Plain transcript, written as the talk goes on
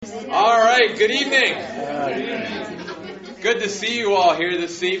right, good evening. Good to see you all here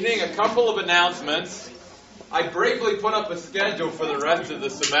this evening. A couple of announcements. I bravely put up a schedule for the rest of the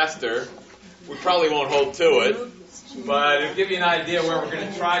semester. We probably won't hold to it, but it'll give you an idea where we're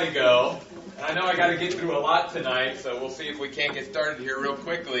going to try to go. And I know I got to get through a lot tonight, so we'll see if we can't get started here real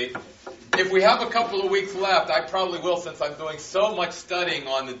quickly. If we have a couple of weeks left, I probably will, since I'm doing so much studying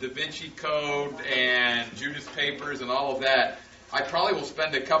on the Da Vinci Code and Judas Papers and all of that, I probably will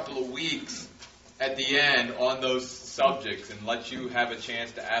spend a couple of weeks at the end on those subjects and let you have a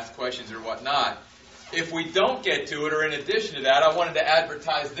chance to ask questions or whatnot. If we don't get to it, or in addition to that, I wanted to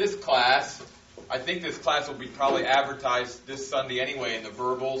advertise this class. I think this class will be probably advertised this Sunday anyway in the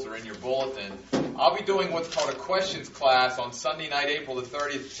verbals or in your bulletin. I'll be doing what's called a questions class on Sunday night, April the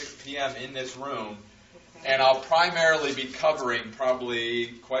 30th at 6 p.m. in this room. And I'll primarily be covering probably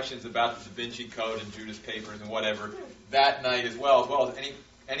questions about the Da Vinci Code and Judas Papers and whatever that night as well as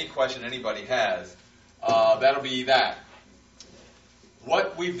any question anybody has. That'll be that.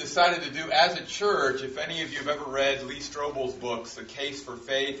 What we've decided to do as a church, if any of you have ever read Lee Strobel's books, A Case for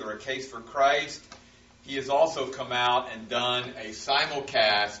Faith or A Case for Christ, he has also come out and done a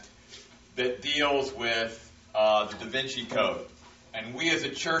simulcast that deals with the Da Vinci Code. And we as a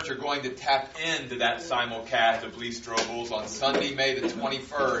church are going to tap into that simulcast of Lee Strobel's on Sunday, May the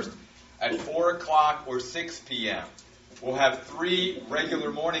 21st at 4 o'clock or 6 p.m. We'll have 3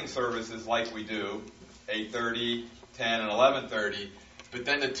 regular morning services like we do, 8:30, 10, and 11:30. But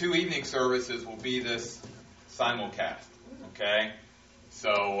then the 2 evening services will be this simulcast, okay?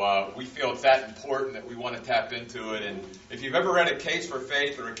 So we feel it's that important that we want to tap into it. And if you've ever read A Case for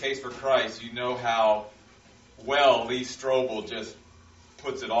Faith or A Case for Christ, you know how well Lee Strobel just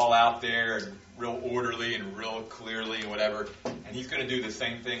puts it all out there and real orderly and real clearly and whatever. And he's going to do the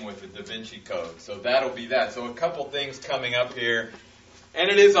same thing with the Da Vinci Code. So that'll be that. So a couple things coming up here. And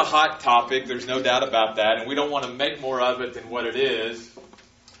it is a hot topic, there's no doubt about that. And we don't want to make more of it than what it is.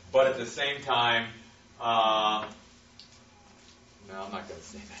 But at the same time, no, I'm not going to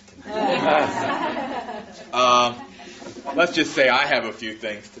say that tonight. Let's just say I have a few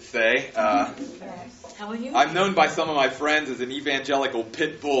things to say. How are you? I'm known by some of my friends as an evangelical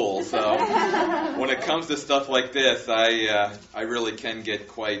pit bull, so when it comes to stuff like this, I really can get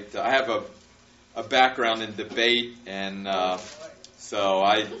quite... I have a background in debate, and so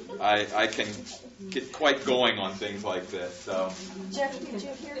I can get quite going on things like this. So, Jeff, did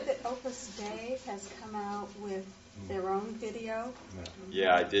you hear that Opus Dei has come out with their own video?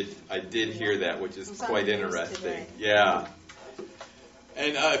 Yeah, I did hear that, which is quite interesting. Today. Yeah.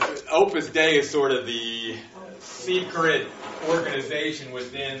 And Opus Dei is sort of the secret organization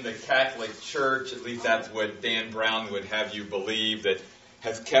within the Catholic Church, at least that's what Dan Brown would have you believe, that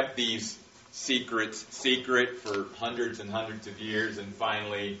has kept these secrets secret for hundreds and hundreds of years, and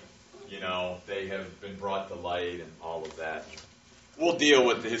finally, they have been brought to light and all of that. We'll deal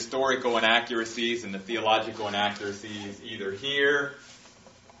with the historical inaccuracies and the theological inaccuracies either here,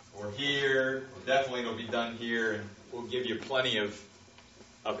 or definitely it'll be done here, and we'll give you plenty of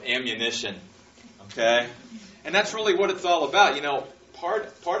ammunition, okay? And that's really what it's all about.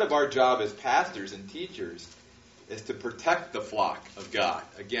 Part of our job as pastors and teachers is to protect the flock of God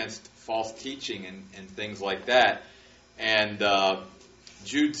against false teaching and things like that. And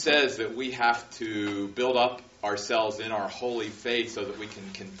Jude says that we have to build up ourselves in our holy faith so that we can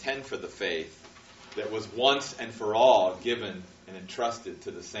contend for the faith that was once and for all given and entrusted to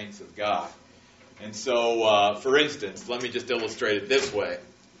the saints of God. And so, for instance, let me just illustrate it this way.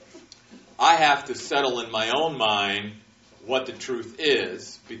 I have to settle in my own mind what the truth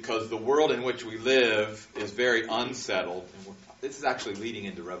is, because the world in which we live is very unsettled. And this is actually leading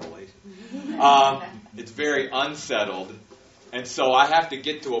into Revelation. It's very unsettled. And so I have to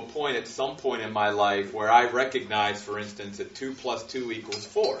get to a point at some point in my life where I recognize, for instance, that 2 + 2 =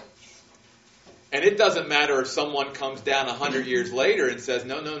 4. And it doesn't matter if someone comes down 100 years later and says,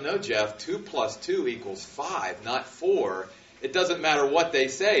 no, Jeff, 2 + 2 = 5, not 4. It doesn't matter what they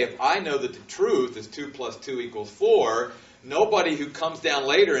say. If I know that the truth is 2 + 2 = 4, nobody who comes down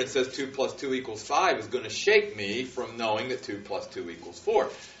later and says 2 + 2 = 5 is going to shake me from knowing that 2 + 2 = 4.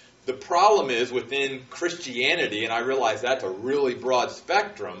 The problem is within Christianity, and I realize that's a really broad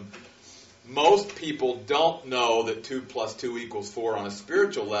spectrum, most people don't know that 2 + 2 = 4 on a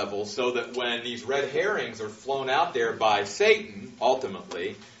spiritual level, so that when these red herrings are flown out there by Satan,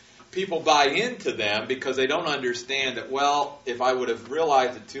 ultimately, people buy into them because they don't understand that, well, if I would have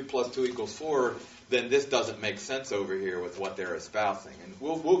realized that 2 + 2 = 4, then this doesn't make sense over here with what they're espousing. And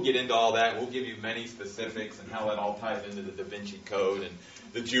we'll get into all that. We'll give you many specifics and how that all ties into the Da Vinci Code and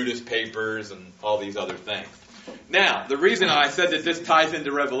the Judas Papers and all these other things. Now, the reason I said that this ties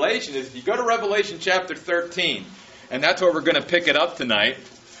into Revelation is if you go to Revelation chapter 13, and that's where we're going to pick it up tonight,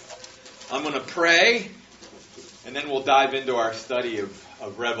 I'm going to pray, and then we'll dive into our study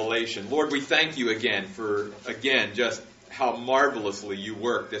of Revelation. Lord, we thank you again for, just how marvelously you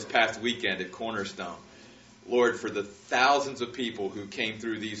worked this past weekend at Cornerstone. Lord, for the thousands of people who came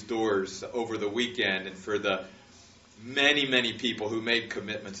through these doors over the weekend, and for the many, many people who made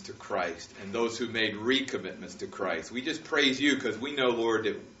commitments to Christ, and those who made recommitments to Christ. We just praise you because we know, Lord,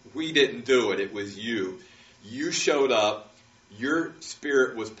 that we didn't do it. It was you. You showed up. Your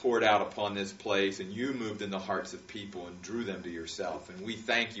Spirit was poured out upon this place, and you moved in the hearts of people and drew them to yourself. And we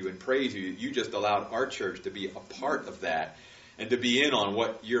thank you and praise you. You just allowed our church to be a part of that and to be in on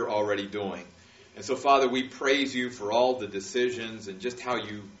what you're already doing. And so, Father, we praise you for all the decisions and just how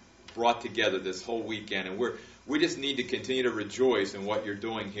you brought together this whole weekend. And we just need to continue to rejoice in what you're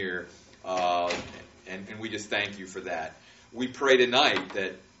doing here, and we just thank you for that. We pray tonight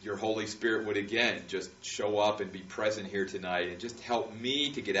that your Holy Spirit would again just show up and be present here tonight and just help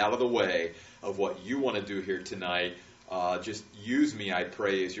me to get out of the way of what you want to do here tonight. Just use me, I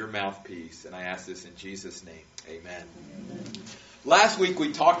pray, as your mouthpiece. And I ask this in Jesus' name. Amen. Last week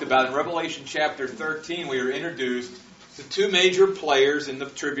we talked about in Revelation chapter 13, we were introduced to two major players in the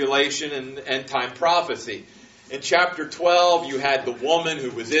tribulation and end time prophecy. In chapter 12, you had the woman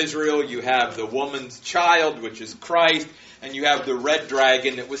who was Israel, you have the woman's child, which is Christ, and you have the red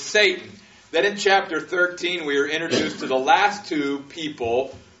dragon that was Satan. Then in chapter 13, we are introduced to the last two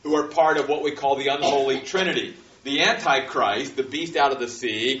people who are part of what we call the unholy trinity. The Antichrist, the beast out of the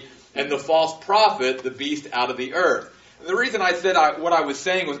sea, and the false prophet, the beast out of the earth. And the reason I said what I was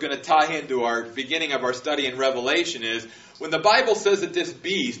saying was going to tie into our beginning of our study in Revelation is when the Bible says that this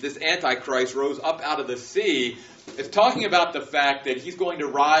beast, this Antichrist, rose up out of the sea, it's talking about the fact that he's going to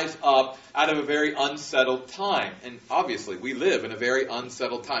rise up out of a very unsettled time. And obviously, we live in a very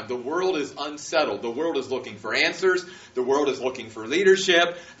unsettled time. The world is unsettled. The world is looking for answers. The world is looking for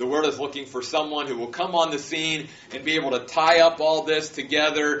leadership. The world is looking for someone who will come on the scene and be able to tie up all this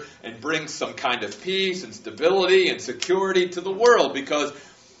together and bring some kind of peace and stability and security to the world. Because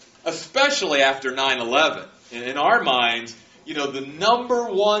especially after 9/11, in our minds, the number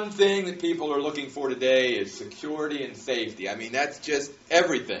one thing that people are looking for today is security and safety. I mean, that's just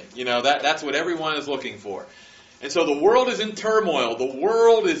everything. That's what everyone is looking for. And so the world is in turmoil. The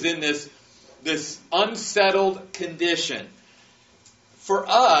world is in this unsettled condition. For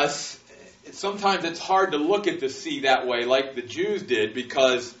us, sometimes it's hard to look at the sea that way like the Jews did,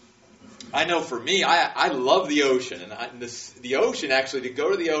 because I know for me, I love the ocean. And the ocean, actually, to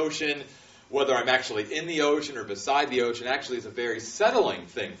go to the ocean, whether I'm actually in the ocean or beside the ocean, actually is a very settling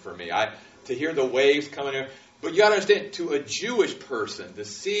thing for me. To hear the waves coming in. But you got to understand, to a Jewish person, the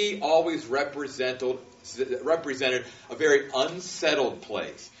sea always represented a very unsettled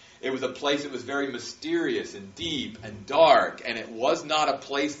place. It was a place that was very mysterious and deep and dark, and it was not a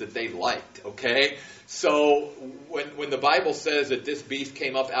place that they liked, okay? So when the Bible says that this beast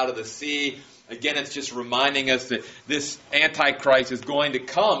came up out of the sea, again, it's just reminding us that this Antichrist is going to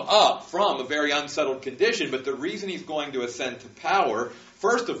come up from a very unsettled condition. But the reason he's going to ascend to power,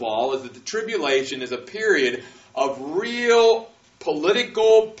 first of all, is that the tribulation is a period of real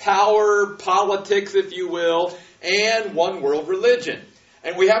political power, politics, if you will, and one world religion.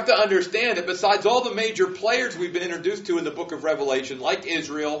 And we have to understand that besides all the major players we've been introduced to in the book of Revelation, like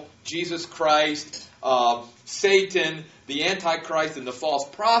Israel, Jesus Christ, Satan, the Antichrist, and the false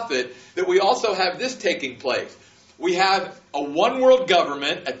prophet, that we also have this taking place. We have a one-world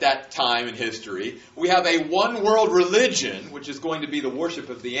government at that time in history. We have a one-world religion, which is going to be the worship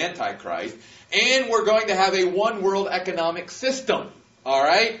of the Antichrist. And we're going to have a one-world economic system. All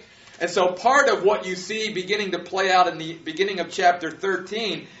right? And so part of what you see beginning to play out in the beginning of chapter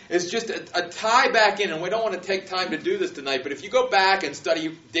 13 is just a tie back in. And we don't want to take time to do this tonight, but if you go back and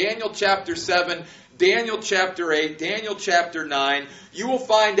study Daniel chapter 7, Daniel chapter 8, Daniel chapter 9, you will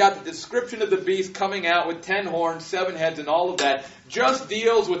find out the description of the beast coming out with 10 horns, 7 heads, and all of that just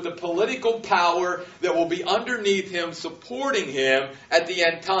deals with the political power that will be underneath him, supporting him at the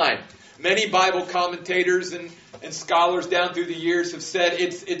end time. Many Bible commentators and scholars down through the years have said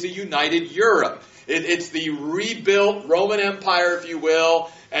it's a united Europe. It's the rebuilt Roman Empire, if you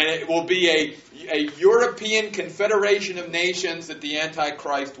will, and it will be a European confederation of nations that the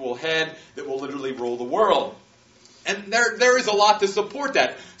Antichrist will head, that will literally rule the world. And there is a lot to support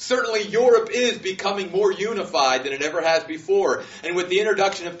that. Certainly Europe is becoming more unified than it ever has before. And with the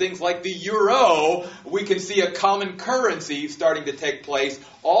introduction of things like the euro, we can see a common currency starting to take place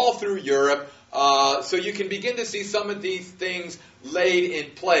all through Europe. So you can begin to see some of these things laid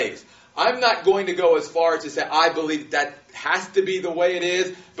in place. I'm not going to go as far as to say I believe that has to be the way it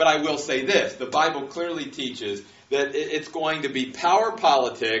is, but I will say this. The Bible clearly teaches that it's going to be power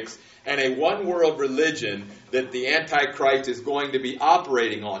politics and a one-world religion that the Antichrist is going to be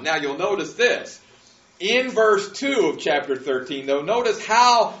operating on. Now, you'll notice this. In verse 2 of chapter 13, though, notice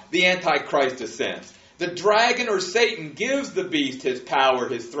how the Antichrist ascends. The dragon or Satan gives the beast his power,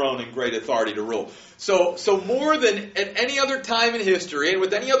 his throne, and great authority to rule. So more than at any other time in history, and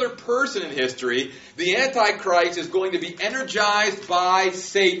with any other person in history, the Antichrist is going to be energized by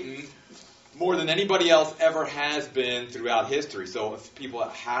Satan more than anybody else ever has been throughout history. So if people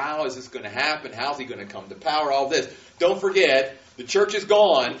ask, how is this going to happen? How's he going to come to power? All this. Don't forget, the church is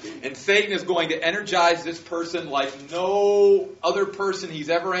gone, and Satan is going to energize this person like no other person he's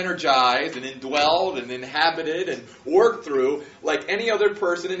ever energized and indwelled and inhabited and worked through like any other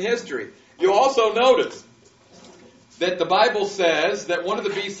person in history. You'll also notice that the Bible says that one of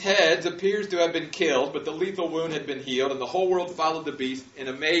the beast's heads appears to have been killed, but the lethal wound had been healed, and the whole world followed the beast in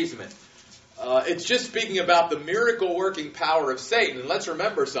amazement. It's just speaking about the miracle-working power of Satan. And let's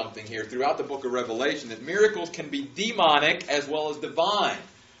remember something here throughout the book of Revelation, that miracles can be demonic as well as divine.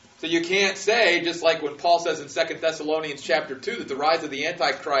 So you can't say, just like when Paul says in 2 Thessalonians chapter 2, that the rise of the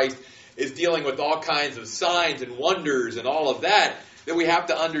Antichrist is dealing with all kinds of signs and wonders and all of that, that we have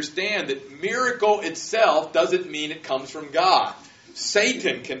to understand that miracle itself doesn't mean it comes from God.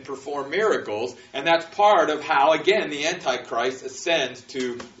 Satan can perform miracles, and that's part of how, again, the Antichrist ascends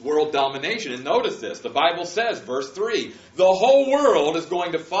to world domination. And notice this, the Bible says, verse 3, the whole world is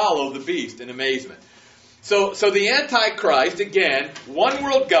going to follow the beast in amazement. So the Antichrist, again, one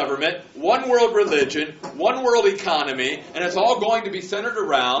world government, one world religion, one world economy, and it's all going to be centered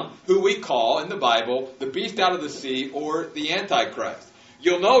around who we call in the Bible the beast out of the sea, or the Antichrist.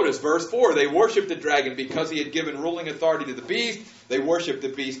 You'll notice, verse 4, they worshiped the dragon because he had given ruling authority to the beast. They worshiped the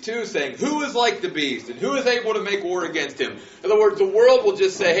beast too, saying, who is like the beast and who is able to make war against him? In other words, the world will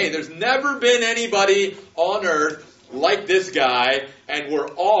just say, hey, there's never been anybody on earth like this guy, and we're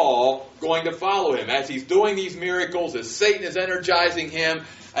all going to follow him. As he's doing these miracles, as Satan is energizing him,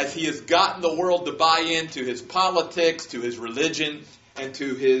 as he has gotten the world to buy into his politics, to his religion, and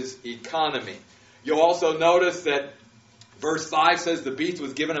to his economy. You'll also notice that verse 5 says the beast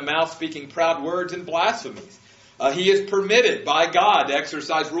was given a mouth speaking proud words and blasphemies. He is permitted by God to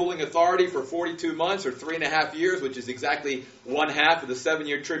exercise ruling authority for 42 months or 3.5 years, which is exactly 1/2 of the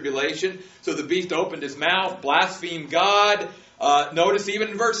 7-year tribulation. So the beast opened his mouth, blasphemed God. Notice even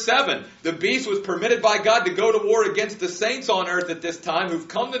in verse 7, the beast was permitted by God to go to war against the saints on earth at this time who've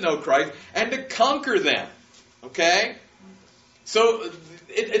come to know Christ and to conquer them. Okay? So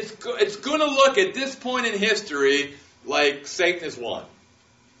it's going to look at this point in history like Satan is won.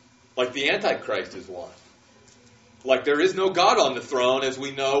 Like the Antichrist is won. Like there is no God on the throne, as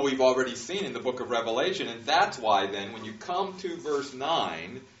we know we've already seen in the book of Revelation. And that's why then, when you come to verse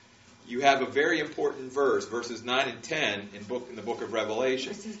 9, you have a very important verse, verses 9 and 10 in the book of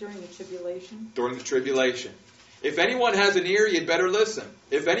Revelation. This is during the tribulation? During the tribulation. If anyone has an ear, you'd better listen.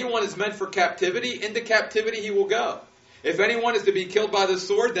 If anyone is meant for captivity, into captivity he will go. If anyone is to be killed by the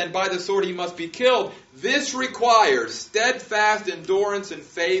sword, then by the sword he must be killed. This requires steadfast endurance and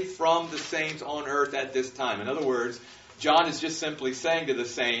faith from the saints on earth at this time. In other words, John is just simply saying to the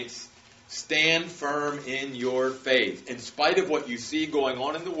saints, stand firm in your faith. In spite of what you see going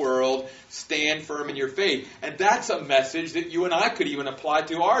on in the world, stand firm in your faith. And that's a message that you and I could even apply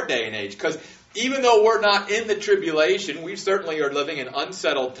to our day and age. Because even though we're not in the tribulation, we certainly are living in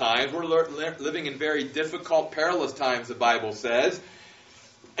unsettled times. We're living in very difficult, perilous times, the Bible says.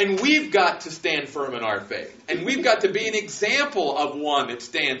 And we've got to stand firm in our faith. And we've got to be an example of one that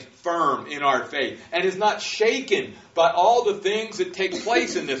stands firm in our faith and is not shaken by all the things that take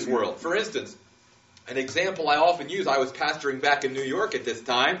place in this world. For instance, an example I often use, I was pastoring back in New York at this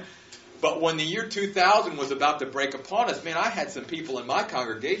time. But when the year 2000 was about to break upon us, man, I had some people in my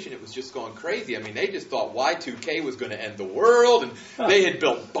congregation, it was just going crazy. I mean, they just thought Y2K was going to end the world, and they had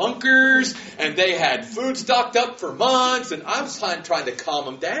built bunkers, and they had food stocked up for months, and I'm trying to calm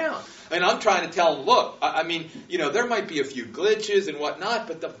them down. And I'm trying to tell them, look, I mean, you know, there might be a few glitches and whatnot,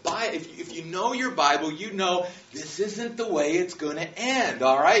 but if you know your Bible, you know this isn't the way it's going to end,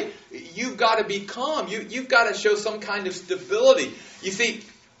 all right? You've got to be calm. You've got to show some kind of stability. You see,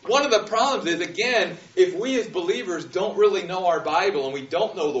 one of the problems is, again, if we as believers don't really know our Bible and we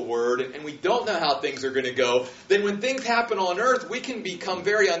don't know the Word and we don't know how things are going to go, then when things happen on earth, we can become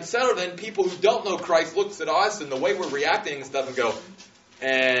very unsettled, and people who don't know Christ looks at us and the way we're reacting and stuff and go,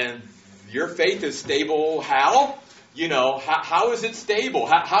 and your faith is stable how? You know, how is it stable?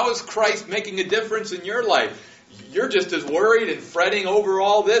 How is Christ making a difference in your life? you're just as worried and fretting over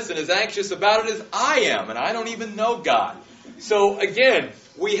all this and as anxious about it as I am, and I don't even know God. So again,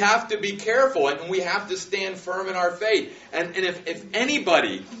 we have to be careful, and we have to stand firm in our faith. And if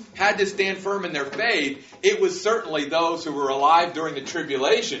anybody had to stand firm in their faith, it was certainly those who were alive during the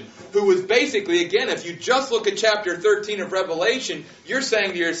tribulation, who was basically, again, if you just look at chapter 13 of Revelation, you're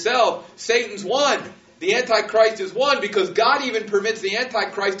saying to yourself, Satan's won. The Antichrist is won, because God even permits the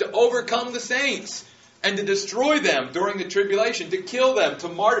Antichrist to overcome the saints and to destroy them during the tribulation, to kill them, to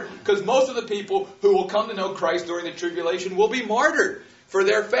martyr. Because most of the people who will come to know Christ during the tribulation will be martyred for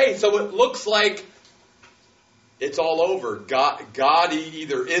their faith. So it looks like it's all over. God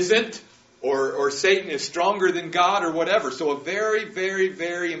either isn't, or Satan is stronger than God, or whatever. So a very, very,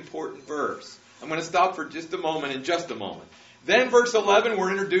 very important verse. I'm going to stop for just a moment in just a moment. Then verse 11,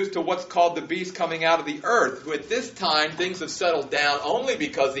 we're introduced to what's called the beast coming out of the earth, who at this time things have settled down only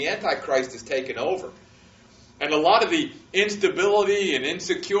because the Antichrist has taken over. And a lot of the instability and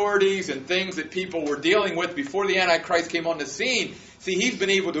insecurities and things that people were dealing with before the Antichrist came on the scene, see, he's been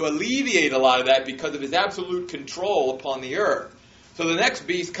able to alleviate a lot of that because of his absolute control upon the earth. So the next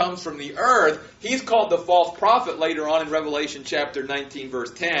beast comes from the earth. He's called the false prophet later on in Revelation chapter 19,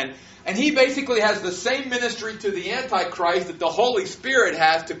 verse 10. And he basically has the same ministry to the Antichrist that the Holy Spirit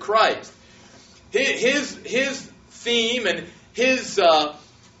has to Christ. His theme and his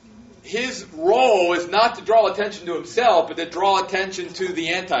role is not to draw attention to himself, but to draw attention to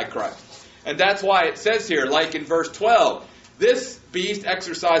the Antichrist. And that's why it says here, like in verse 12, this beast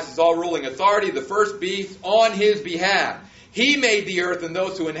exercises all ruling authority, the first beast, on his behalf. He made the earth, and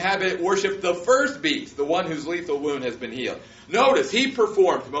those who inhabit it worship the first beast, the one whose lethal wound has been healed. Notice, he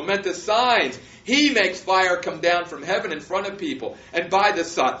performs momentous signs. He makes fire come down from heaven in front of people. And by the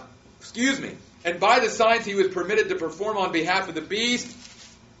signs he was permitted to perform on behalf of the beast,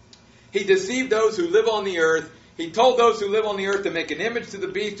 he deceived those who live on the earth. He told those who live on the earth to make an image to the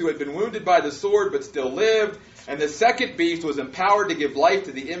beast who had been wounded by the sword but still lived. And the second beast was empowered to give life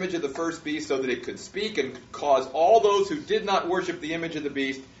to the image of the first beast so that it could speak and cause all those who did not worship the image of the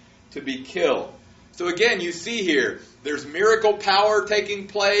beast to be killed. So again, you see here, there's miracle power taking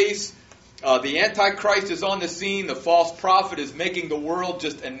place. The Antichrist is on the scene. The false prophet is making the world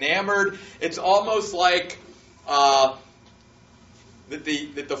just enamored. It's almost like that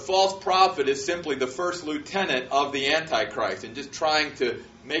the false prophet is simply the first lieutenant of the Antichrist and just trying to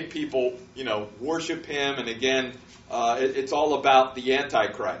make people, worship him. And again, it's all about the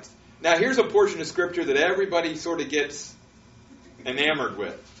Antichrist. Now, here's a portion of Scripture that everybody sort of gets enamored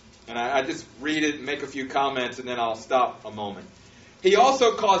with. And I just read it and make a few comments, and then I'll stop a moment. He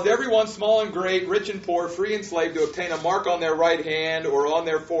also caused everyone, small and great, rich and poor, free and slave, to obtain a mark on their right hand or on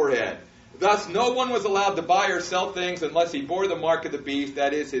their forehead. Thus, no one was allowed to buy or sell things unless he bore the mark of the beast,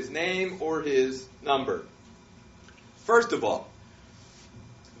 that is, his name or his number. First of all,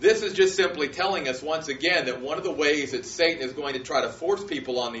 this is just simply telling us once again that one of the ways that Satan is going to try to force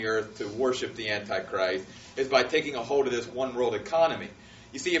people on the earth to worship the Antichrist is by taking a hold of this one world economy.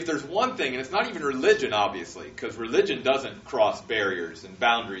 You see, if there's one thing, and it's not even religion, obviously, because religion doesn't cross barriers and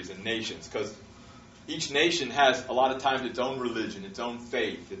boundaries and nations, because each nation has a lot of times its own religion, its own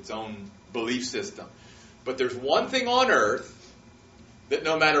faith, its own belief system. But there's one thing on earth that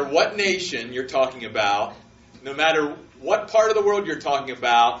no matter what nation you're talking about, no matter what part of the world you're talking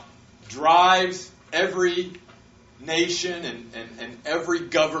about, drives every nation and every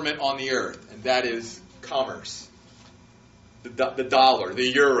government on the earth, and that is commerce. The dollar, the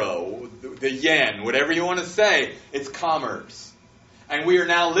euro, the yen, whatever you want to say, it's commerce. And we are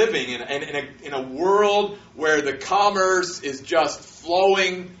now living in a world where the commerce is just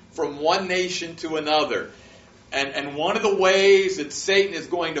flowing from one nation to another. And one of the ways that Satan is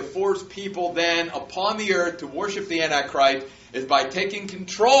going to force people then upon the earth to worship the Antichrist is by taking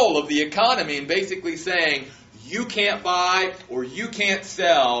control of the economy and basically saying, you can't buy or you can't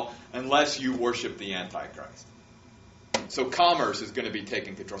sell unless you worship the Antichrist. So commerce is going to be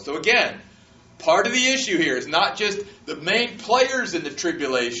taking control. So again, part of the issue here is not just the main players in the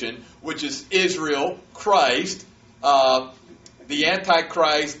tribulation, which is Israel, Christ, the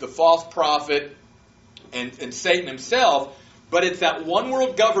Antichrist, the false prophet, and Satan himself, but it's that one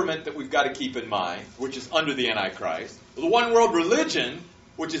world government that we've got to keep in mind, which is under the Antichrist, the one world religion,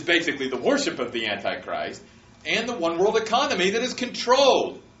 which is basically the worship of the Antichrist, and the one world economy that is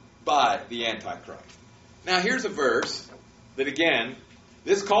controlled by the Antichrist. Now here's a verse that, again,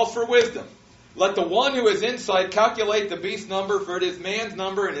 this calls for wisdom. Let the one who has insight calculate the beast's number, for it is man's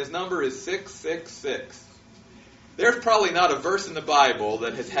number, and his number is 666. There's probably not a verse in the Bible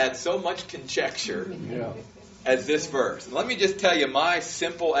that has had so much conjecture as this verse. Let me just tell you my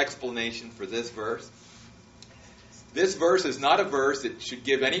simple explanation for this verse. This verse is not a verse that should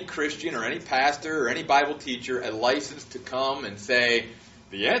give any Christian or any pastor or any Bible teacher a license to come and say,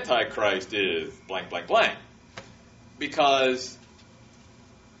 the Antichrist is blank, blank, blank. Because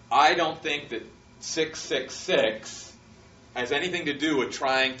I don't think that 666 has anything to do with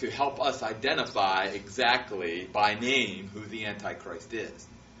trying to help us identify exactly by name who the Antichrist is.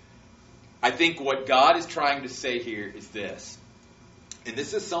 I think what God is trying to say here is this. And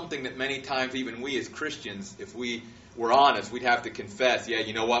this is something that many times even we as Christians, if we were honest, we'd have to confess, yeah,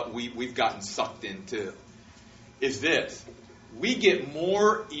 you know what, we've gotten sucked in too. Is this. We get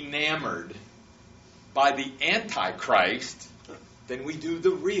more enamored by the Antichrist than we do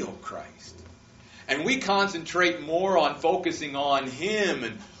the real Christ. And we concentrate more on focusing on Him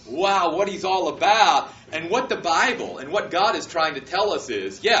and, wow, what He's all about. And what the Bible and what God is trying to tell us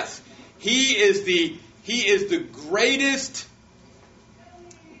is, yes, He is the greatest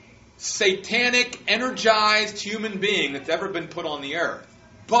satanic, energized human being that's ever been put on the earth.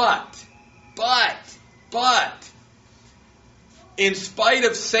 But, in spite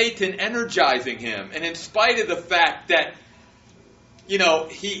of Satan energizing him, and in spite of the fact that, you know,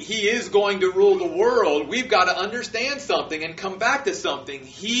 he is going to rule the world, we've got to understand something and come back to something.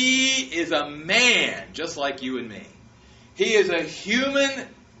 He is a man, just like you and me. He is a human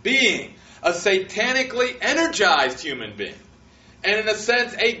being, a satanically energized human being. And in a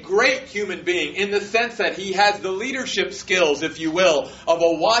sense, a great human being, in the sense that he has the leadership skills, if you will, of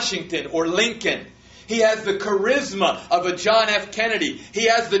a Washington or Lincoln. He has the charisma of a John F. Kennedy. He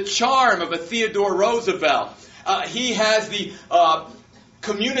has the charm of a Theodore Roosevelt. He has the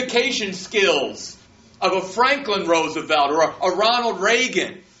communication skills of a Franklin Roosevelt or a Ronald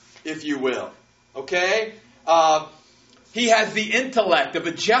Reagan, if you will. Okay? He has the intellect of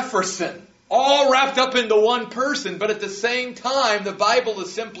a Jefferson. All wrapped up into one person, but at the same time, the Bible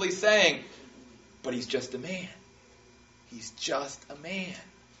is simply saying, but he's just a man. He's just a man.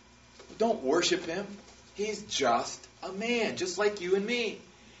 Don't worship him. He's just a man, just like you and me.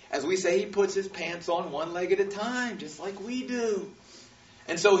 As we say, he puts his pants on one leg at a time, just like we do.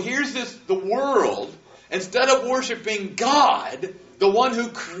 And so here's the world, instead of worshiping God, the one who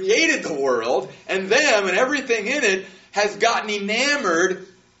created the world, and them and everything in it, has gotten enamored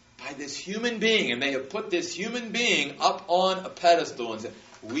by this human being, and they have put this human being up on a pedestal and said,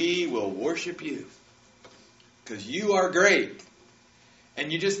 we will worship you because you are great. And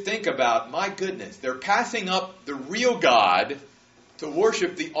you just think about, my goodness, they're passing up the real God to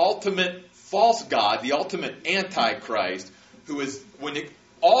worship the ultimate false God, the ultimate Antichrist, who is, when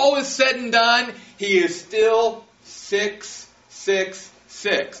all is said and done, he is still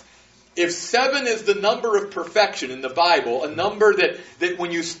 666. If 7 is the number of perfection in the Bible, a number that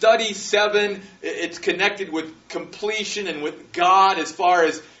when you study 7, it's connected with completion and with God as far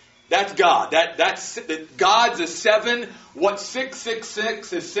as, that's God. That's God's a 7. What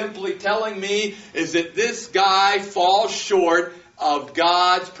 666 is simply telling me is that this guy falls short of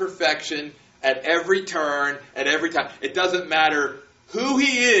God's perfection at every turn, at every time. It doesn't matter who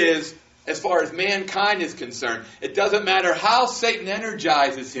he is as far as mankind is concerned. It doesn't matter how Satan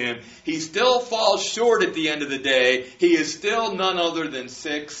energizes him. He still falls short at the end of the day. He is still none other than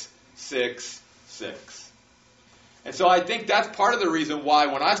 666. And so I think that's part of the reason why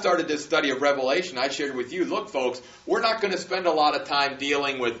when I started this study of Revelation, I shared with you, look folks, we're not going to spend a lot of time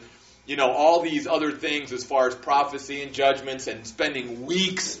dealing with, you know, all these other things as far as prophecy and judgments and spending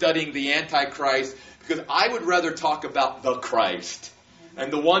weeks studying the Antichrist, because I would rather talk about the Christ.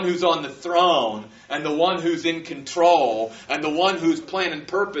 And the one who's on the throne, and the one who's in control, and the one whose plan and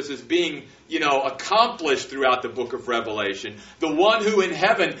purpose is being, accomplished throughout the book of Revelation. The one who in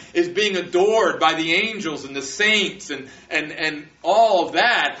heaven is being adored by the angels and the saints and all of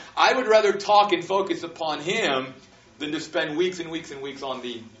that. I would rather talk and focus upon him than to spend weeks and weeks and weeks on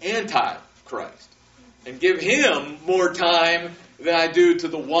the Antichrist. And give him more time than I do to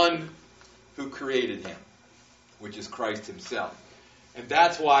the one who created him, which is Christ himself. And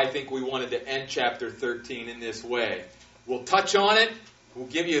that's why I think we wanted to end chapter 13 in this way. We'll touch on it. We'll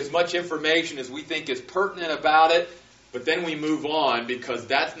give you as much information as we think is pertinent about it. But then we move on because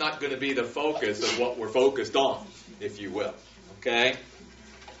that's not going to be the focus of what we're focused on, if you will. Okay?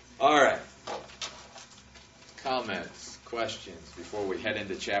 All right. Comments, questions before we head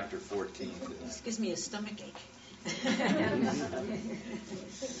into chapter 14 today? This gives me a stomachache.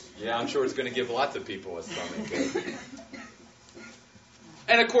 Yeah, I'm sure it's going to give lots of people a stomachache.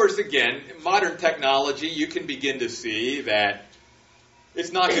 And of course, again, modern technology, you can begin to see that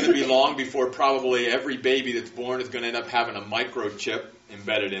it's not going to be long before probably every baby that's born is going to end up having a microchip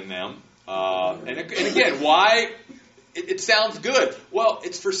embedded in them. And again, why it sounds good. Well,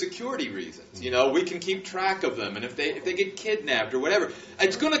 it's for security reasons. You know, we can keep track of them, and if they get kidnapped or whatever,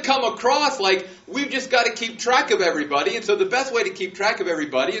 it's going to come across like we've just got to keep track of everybody. And so the best way to keep track of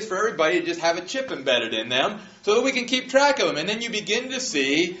everybody is for everybody to just have a chip embedded in them so that we can keep track of them. And then you begin to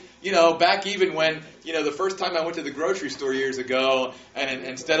see, you know, back even when, you know, the first time I went to the grocery store years ago, and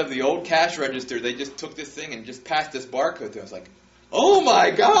instead of the old cash register, they just took this thing and just passed this barcode through. I was like, oh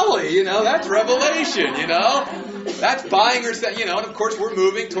my golly, you know, that's revelation, you know. That's buying or selling, you know, and of course we're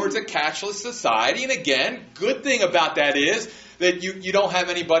moving towards a cashless society. And again, good thing about that is that you don't have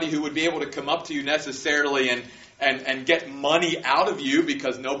anybody who would be able to come up to you necessarily and get money out of you,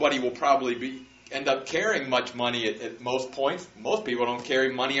 because nobody will probably end up carrying much money at most points. Most people don't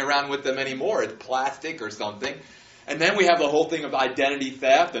carry money around with them anymore. It's plastic or something. And then we have the whole thing of identity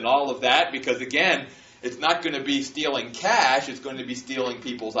theft and all of that, because again, it's not going to be stealing cash. It's going to be stealing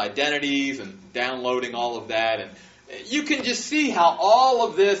people's identities and downloading all of that. And you can just see how all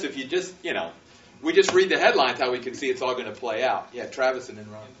of this, if you just, you know, we just read the headlines, how we can see it's all going to play out. Yeah, Travis and then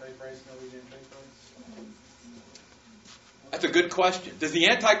Ron. That's a good question. Does the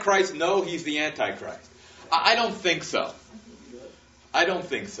Antichrist know he's the Antichrist? I don't think so. I don't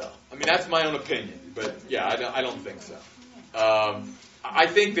think so. I mean, that's my own opinion. But yeah, I don't think so. I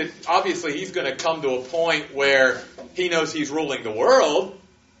think that obviously he's going to come to a point where he knows he's ruling the world.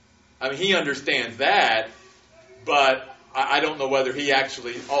 I mean, he understands that, but I don't know whether he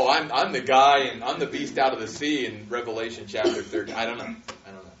actually, I'm the guy and I'm the beast out of the sea in Revelation chapter 30. I don't know.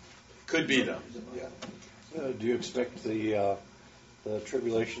 Could be though. Yeah. Do you expect the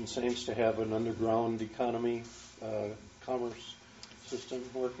tribulation saints to have an underground economy, commerce system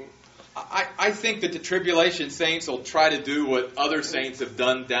working? I think that the tribulation saints will try to do what other saints have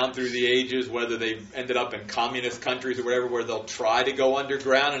done down through the ages, whether they've ended up in communist countries or whatever, where they'll try to go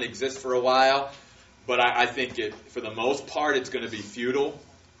underground and exist for a while. But I think for the most part, it's going to be futile.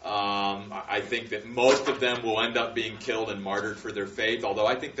 I think that most of them will end up being killed and martyred for their faith, although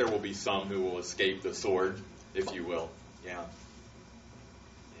I think there will be some who will escape the sword, if you will. Yeah.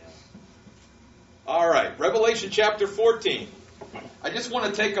 All right, Revelation chapter 14. I just want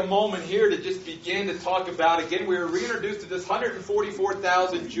to take a moment here to just begin to talk about, again, we were reintroduced to this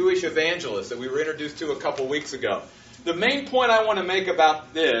 144,000 Jewish evangelists that we were introduced to a couple weeks ago. The main point I want to make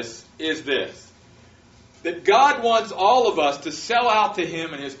about this is this: that God wants all of us to sell out to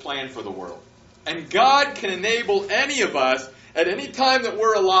Him and His plan for the world. And God can enable any of us at any time that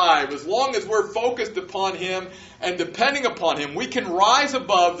we're alive, as long as we're focused upon Him and depending upon Him, we can rise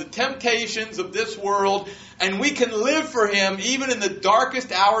above the temptations of this world and we can live for Him even in the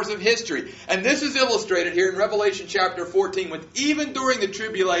darkest hours of history. And this is illustrated here in Revelation chapter 14 with even during the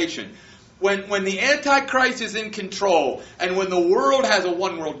tribulation. When the Antichrist is in control, and when the world has a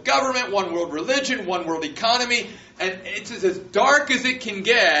one-world government, one-world religion, one-world economy, and it's as dark as it can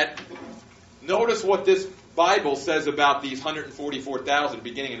get, notice what this Bible says about these 144,000,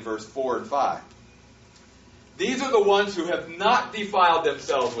 beginning in verse 4 and 5. These are the ones who have not defiled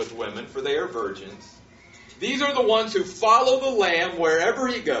themselves with women, for they are virgins. These are the ones who follow the Lamb wherever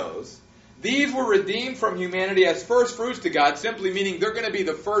He goes. These were redeemed from humanity as first fruits to God, simply meaning they're going to be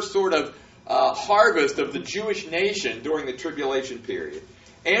the first sort of harvest of the Jewish nation during the tribulation period.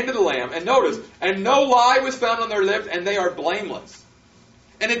 And to the Lamb. And notice, and no lie was found on their lips, and they are blameless.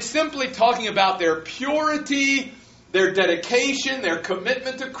 And it's simply talking about their purity, their dedication, their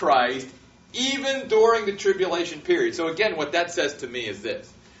commitment to Christ, even during the tribulation period. So again, what that says to me is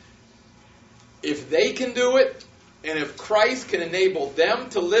this: if they can do it, and if Christ can enable them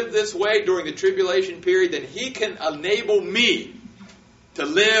to live this way during the tribulation period, then He can enable me to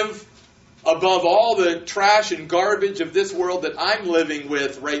live above all the trash and garbage of this world that I'm living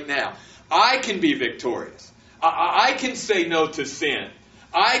with right now. I can be victorious. I can say no to sin.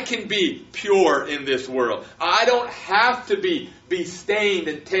 I can be pure in this world. I don't have to be stained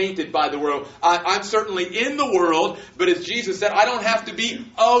and tainted by the world. I'm certainly in the world, but as Jesus said, I don't have to be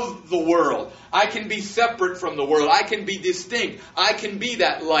of the world. I can be separate from the world. I can be distinct. I can be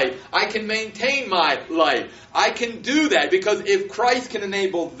that light. I can maintain my light. I can do that because if Christ can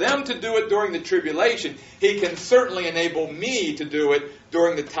enable them to do it during the tribulation, He can certainly enable me to do it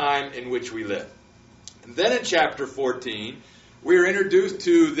during the time in which we live. And then in chapter 14, we are introduced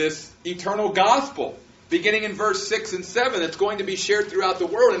to this eternal gospel, beginning in verse 6 and 7, that's going to be shared throughout the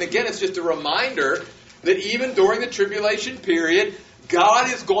world. And again, it's just a reminder that even during the tribulation period,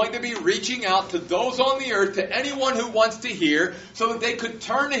 God is going to be reaching out to those on the earth, to anyone who wants to hear, so that they could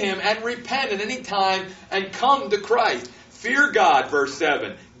turn to Him and repent at any time and come to Christ. Fear God, verse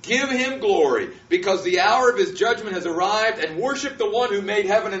 7. Give him glory, because the hour of his judgment has arrived, and worship the one who made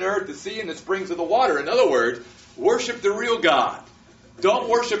heaven and earth, the sea, and the springs of the water. In other words, worship the real God. Don't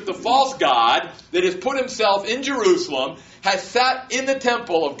worship the false God that has put himself in Jerusalem, has sat in the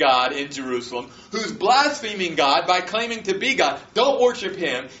temple of God in Jerusalem, who's blaspheming God by claiming to be God. Don't worship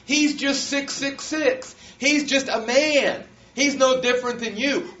him. He's just 666. He's just a man. He's no different than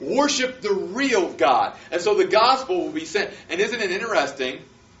you. Worship the real God. And so the gospel will be sent. And isn't it interesting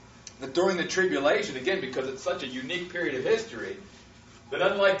that during the tribulation, again, because it's such a unique period of history, that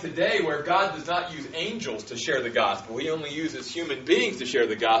unlike today where God does not use angels to share the gospel, he only uses human beings to share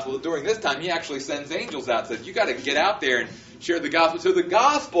the gospel, that during this time he actually sends angels out and says, you got to get out there and share the gospel. So the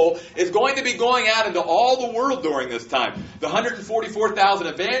gospel is going to be going out into all the world during this time. The 144,000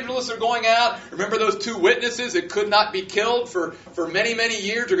 evangelists are going out. Remember those 2 witnesses that could not be killed for many, many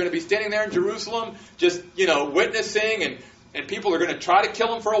years are going to be standing there in Jerusalem just, witnessing, and people are going to try to kill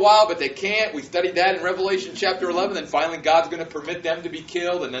them for a while, but they can't. We studied that in Revelation chapter 11. Then finally God's going to permit them to be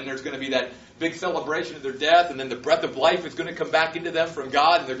killed. And then there's going to be that big celebration of their death. And then the breath of life is going to come back into them from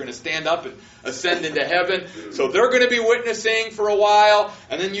God. And they're going to stand up and ascend into heaven. So they're going to be witnessing for a while.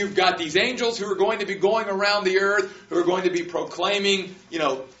 And then you've got these angels who are going to be going around the earth, who are going to be proclaiming,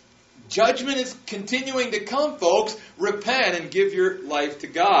 judgment is continuing to come, folks. Repent and give your life to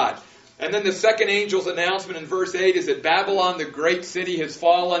God. And then the second angel's announcement in verse 8 is that Babylon, the great city, has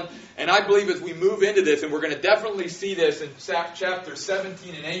fallen. And I believe as we move into this, and we're going to definitely see this in chapter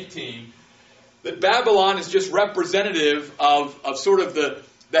 17 and 18, that Babylon is just representative of sort of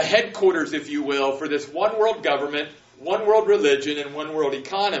the headquarters, if you will, for this one world government, one world religion, and one world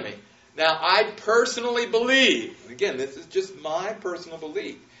economy. Now, I personally believe, and again, this is just my personal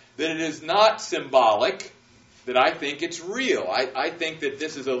belief, that it is not symbolic, that I think it's real. I think that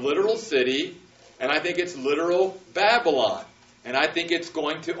this is a literal city, and I think it's literal Babylon. And I think it's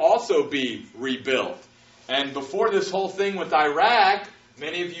going to also be rebuilt. And before this whole thing with Iraq,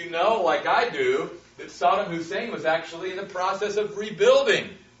 many of you know, like I do, that Saddam Hussein was actually in the process of rebuilding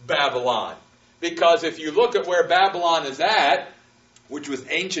Babylon. Because if you look at where Babylon is at, which was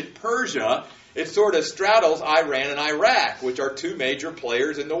ancient Persia, it sort of straddles Iran and Iraq, which are 2 major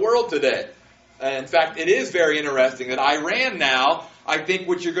players in the world today. In fact, it is very interesting that Iran now, I think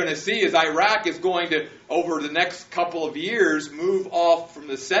what you're going to see is Iraq is going to, over the next couple of years, move off from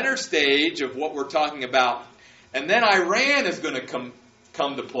the center stage of what we're talking about. And then Iran is going to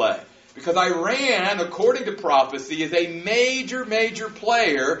come to play. Because Iran, according to prophecy, is a major, major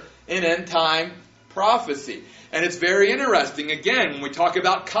player in end-time prophecy. And it's very interesting, again, when we talk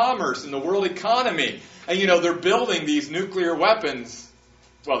about commerce and the world economy. And, they're building these nuclear weapons.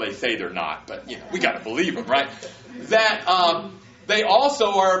 Well, they say they're not, but, we got to believe them, right? That they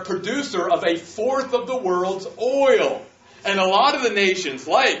also are a producer of 1/4 of the world's oil. And a lot of the nations,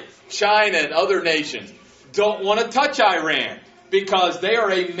 like China and other nations, don't want to touch Iran because they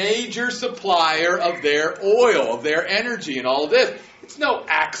are a major supplier of their oil, of their energy and all of this. It's no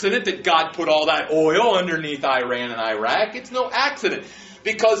accident that God put all that oil underneath Iran and Iraq. It's no accident.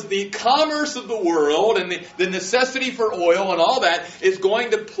 Because the commerce of the world and the necessity for oil and all that is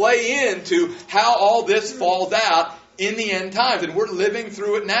going to play into how all this falls out in the end times. And we're living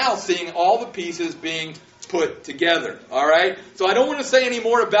through it now, seeing all the pieces being put together. All right? So I don't want to say any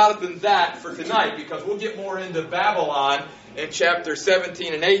more about it than that for tonight, because we'll get more into Babylon in chapter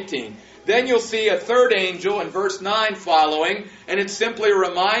 17 and 18. Then you'll see a third angel in verse 9 following, and it's simply a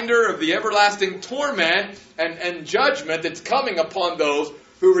reminder of the everlasting torment and judgment that's coming upon those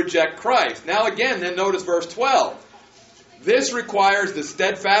who reject Christ. Now again, then notice verse 12. This requires the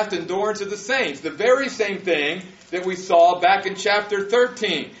steadfast endurance of the saints. The very same thing that we saw back in chapter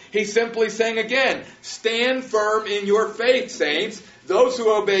 13. He's simply saying again, stand firm in your faith, saints, those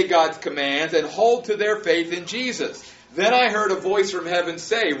who obey God's commands and hold to their faith in Jesus. Then I heard a voice from heaven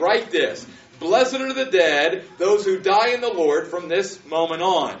say, write this, blessed are the dead, those who die in the Lord from this moment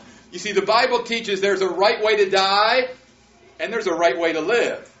on. You see, the Bible teaches there's a right way to die and there's a right way to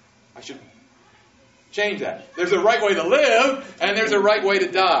live. I should change that. There's a right way to live and there's a right way to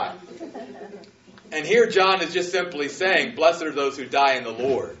die. And here John is just simply saying, blessed are those who die in the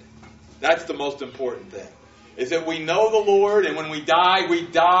Lord. That's the most important thing. Is that we know the Lord, and when we die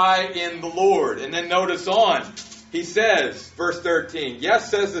in the Lord. And then notice on, he says, verse 13,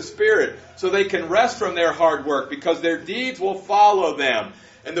 yes, says the Spirit, so they can rest from their hard work, because their deeds will follow them.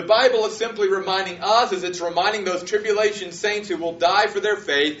 And the Bible is simply reminding us, as it's reminding those tribulation saints who will die for their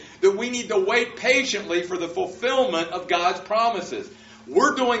faith, that we need to wait patiently for the fulfillment of God's promises.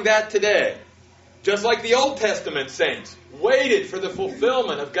 We're doing that today. Just like the Old Testament saints waited for the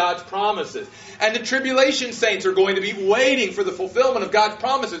fulfillment of God's promises. And the tribulation saints are going to be waiting for the fulfillment of God's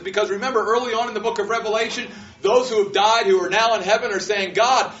promises. Because remember, early on in the book of Revelation, those who have died, who are now in heaven, are saying,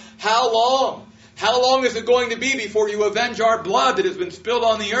 God, how long? How long is it going to be before you avenge our blood that has been spilled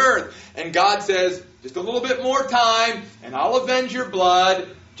on the earth? And God says, just a little bit more time, and I'll avenge your blood.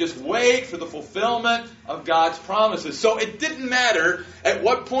 Just wait for the fulfillment of God's promises. So it didn't matter at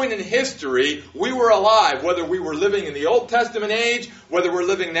what point in history we were alive, whether we were living in the Old Testament age, whether we're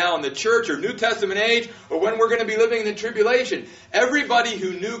living now in the church or New Testament age, or when we're going to be living in the tribulation. Everybody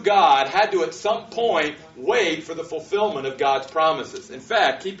who knew God had to at some point wait for the fulfillment of God's promises. In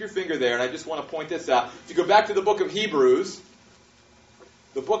fact, keep your finger there, and I just want to point this out. If you go back to the book of Hebrews,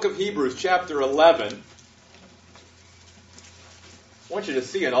 chapter 11, I want you to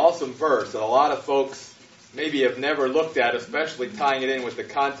see an awesome verse that a lot of folks maybe have never looked at, especially tying it in with the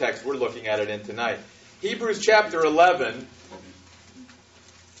context we're looking at it in tonight. Hebrews chapter 11.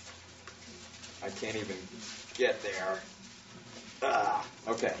 I can't even get there.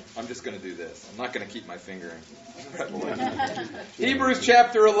 Okay, I'm just going to do this. I'm not going to keep my finger in Revelation. Hebrews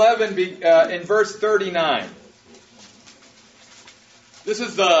chapter 11 in verse 39. This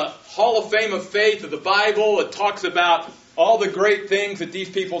is the Hall of Fame of Faith of the Bible. It talks about all the great things that these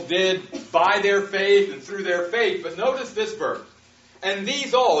people did by their faith and through their faith. But notice this verse. And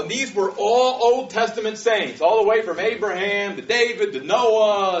these were all Old Testament saints, all the way from Abraham to David to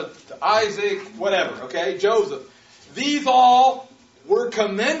Noah to Isaac, whatever, okay, Joseph. These all were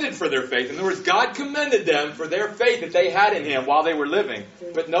commended for their faith. In other words, God commended them for their faith that they had in Him while they were living.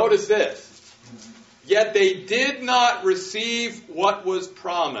 But notice this. Yet they did not receive what was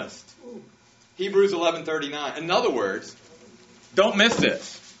promised. Hebrews 11:39. In other words, don't miss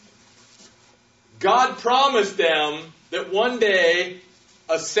this. God promised them that one day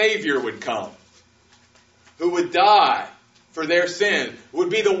a Savior would come who would die for their sin, would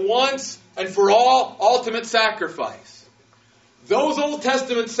be the once and for all ultimate sacrifice. Those Old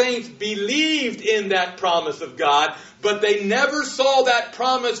Testament saints believed in that promise of God, but they never saw that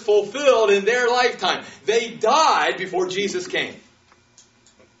promise fulfilled in their lifetime. They died before Jesus came.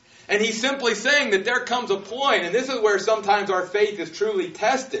 And he's simply saying that there comes a point, and this is where sometimes our faith is truly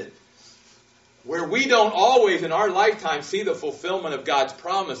tested, where we don't always in our lifetime see the fulfillment of God's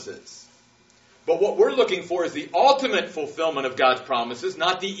promises. But what we're looking for is the ultimate fulfillment of God's promises,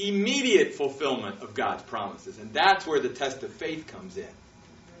 not the immediate fulfillment of God's promises. And that's where the test of faith comes in.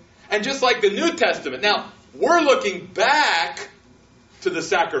 And just like the New Testament, now, we're looking back to the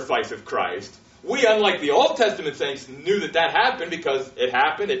sacrifice of Christ. We, unlike the Old Testament saints, knew that happened because it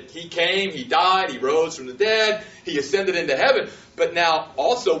happened. He came, He died, He rose from the dead, He ascended into heaven. But now,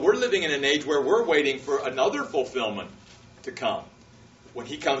 also, we're living in an age where we're waiting for another fulfillment to come. When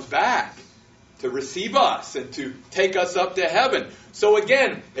He comes back to receive us and to take us up to heaven. So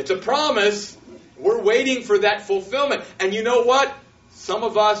again, it's a promise. We're waiting for that fulfillment. And you know what? Some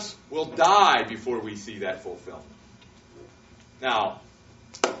of us will die before we see that fulfillment. Now,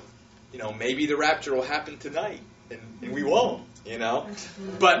 maybe the rapture will happen tonight, and we won't,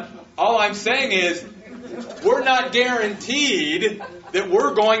 But all I'm saying is, we're not guaranteed that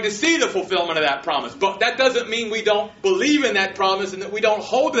we're going to see the fulfillment of that promise. But that doesn't mean we don't believe in that promise and that we don't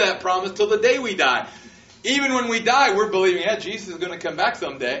hold to that promise till the day we die. Even when we die, we're believing, Jesus is going to come back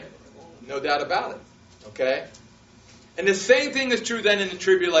someday. No doubt about it. Okay? And the same thing is true then in the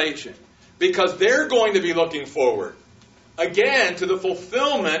tribulation. Because they're going to be looking forward, again, to the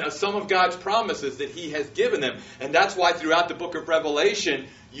fulfillment of some of God's promises that He has given them. And that's why throughout the book of Revelation,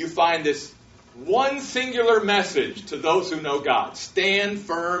 you find this one singular message to those who know God. Stand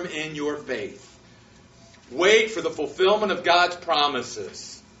firm in your faith. Wait for the fulfillment of God's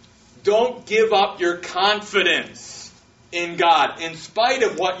promises. Don't give up your confidence in God, in spite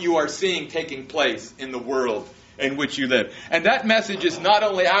of what you are seeing taking place in the world in which you live. And that message is not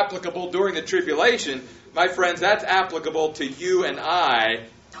only applicable during the tribulation, my friends, that's applicable to you and I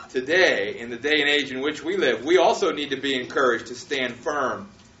today, in the day and age in which we live. We also need to be encouraged to stand firm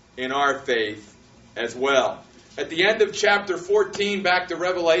in our faith as well. At the end of chapter 14, back to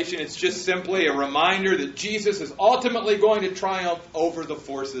Revelation, it's just simply a reminder that Jesus is ultimately going to triumph over the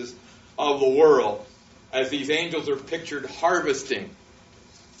forces of the world, as these angels are pictured harvesting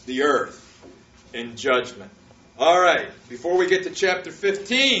the earth in judgment. All right, before we get to chapter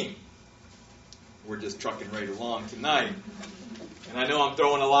 15, we're just trucking right along tonight. And I know I'm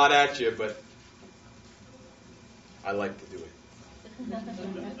throwing a lot at you, but I like to do it.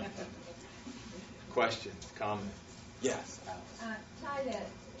 Questions, comments? Yes, Alice. Tie that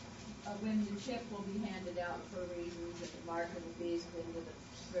when the check will be handed out for reasons that the mark of the beast into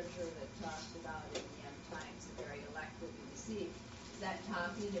the scripture that talks about in the end times the very elect will be deceived. Is that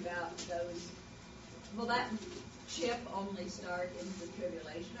talking about those? Will that chip only start in the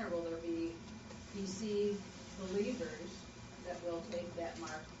tribulation, or will there be deceived believers that will take that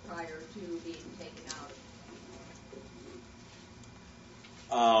mark prior to being taken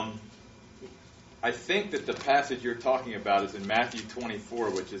out? I think that the passage you're talking about is in Matthew 24,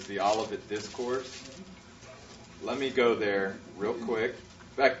 which is the Olivet Discourse. Let me go there real quick.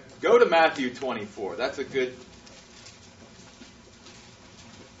 In fact, go to Matthew 24. That's a good...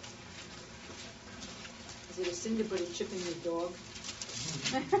 Is it a sin to put a chip in your dog?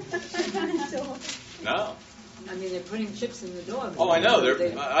 No. I mean, they're putting chips in the dog. Oh, I know.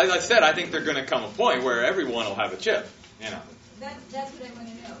 As I said, I think they're going to come a point where everyone will have a chip. You know. That's what I want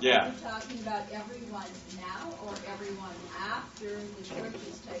to know. Yeah. Are you talking about everyone now or everyone after the church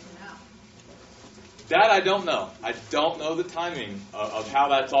is taken out? That I don't know. I don't know the timing of how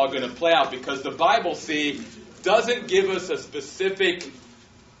that's all going to play out, because the Bible, see, doesn't give us a specific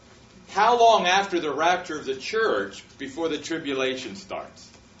how long after the rapture of the church before the tribulation starts.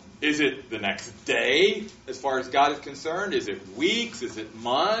 Is it the next day, as far as God is concerned? Is it weeks? Is it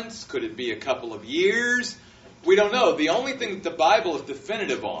months? Could it be a couple of years? We don't know. The only thing that the Bible is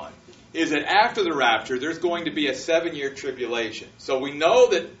definitive on is that after the rapture, there's going to be a 7-year tribulation. So we know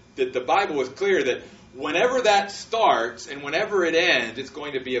that the Bible is clear that whenever that starts and whenever it ends, it's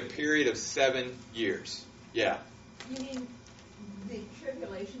going to be a period of 7 years. Yeah. You mean the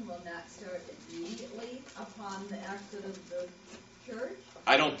tribulation will not start immediately upon the exit of the church?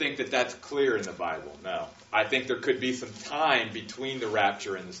 I don't think that that's clear in the Bible, no. I think there could be some time between the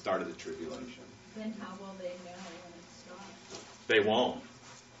rapture and the start of the tribulation. Then how will they know when it starts? They won't.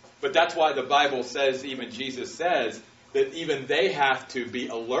 But that's why the Bible says, even Jesus says, that even they have to be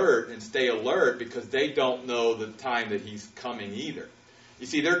alert and stay alert, because they don't know the time that he's coming either. You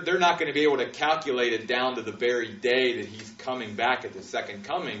see, they're not going to be able to calculate it down to the very day that he's coming back at the second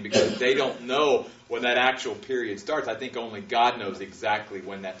coming, because they don't know when that actual period starts. I think only God knows exactly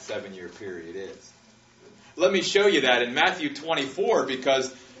when that 7-year period is. Let me show you that in Matthew 24,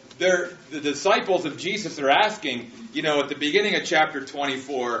 because the disciples of Jesus are asking, at the beginning of chapter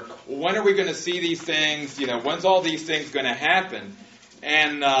 24, well, when are we going to see these things? When's all these things going to happen?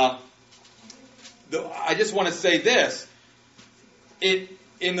 And I just want to say this.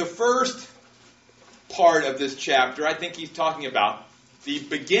 In the first part of this chapter, I think he's talking about the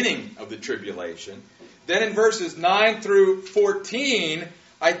beginning of the tribulation. Then in verses 9 through 14,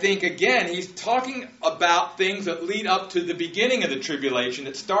 I think, again, he's talking about things that lead up to the beginning of the tribulation,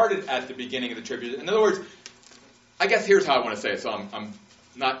 that started at the beginning of the tribulation. In other words, I guess here's how I want to say it, so I'm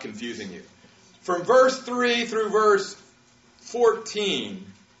not confusing you. From verse 3 through verse 14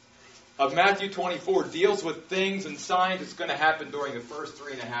 of Matthew 24 deals with things and signs that's going to happen during the first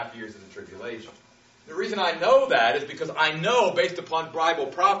 3.5 years of the tribulation. The reason I know that is because I know, based upon Bible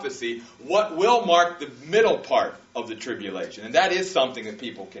prophecy, what will mark the middle part of the tribulation. And that is something that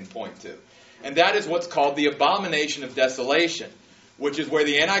people can point to. And that is what's called the abomination of desolation, which is where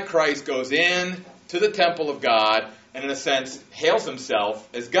the Antichrist goes in to the temple of God and, in a sense, hails himself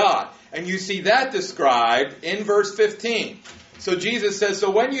as God. And you see that described in verse 15. So Jesus says,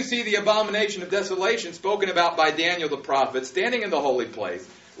 so when you see the abomination of desolation spoken about by Daniel the prophet standing in the holy place,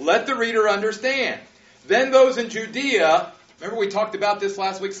 let the reader understand. Then those in Judea, remember we talked about this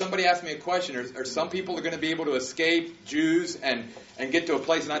last week, somebody asked me a question, are some people going to be able to escape, Jews, and get to a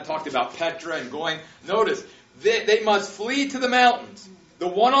place, and I talked about Petra and going. Notice, they must flee to the mountains. The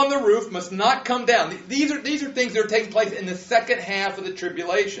one on the roof must not come down. These are things that are taking place in the second half of the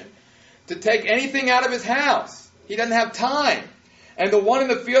tribulation. To take anything out of his house. He doesn't have time. And the one in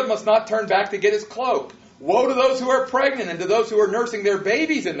the field must not turn back to get his cloak. Woe to those who are pregnant and to those who are nursing their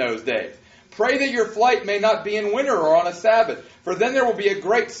babies in those days. Pray that your flight may not be in winter or on a Sabbath, for then there will be a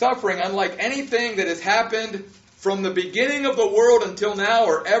great suffering unlike anything that has happened from the beginning of the world until now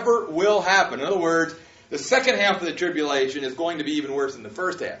or ever will happen. In other words, the second half of the tribulation is going to be even worse than the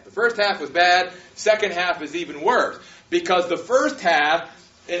first half. The first half was bad. Second half is even worse. Because the first half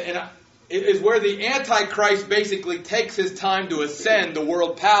is where the Antichrist basically takes his time to ascend to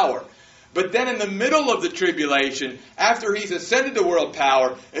world power. But then in the middle of the tribulation, after he's ascended to world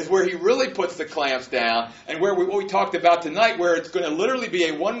power, is where he really puts the clamps down, and where what we talked about tonight, where it's going to literally be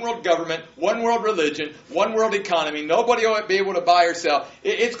a one world government, one world religion, one world economy. Nobody will be able to buy or sell.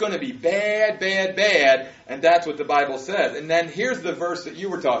 It's going to be bad, bad, bad, and that's what the Bible says. And then here's the verse that you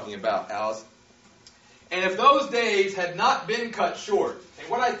were talking about, Alice. And if those days had not been cut short, and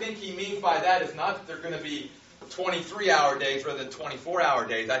what I think he means by that is not that they're going to be 23-hour days rather than 24-hour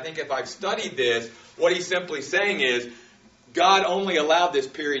days. I think if I've studied this, what he's simply saying is God only allowed this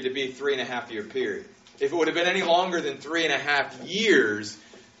period to be 3.5 year period. If it would have been any longer than 3.5 years,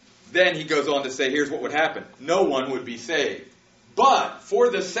 then he goes on to say, here's what would happen. No one would be saved. But for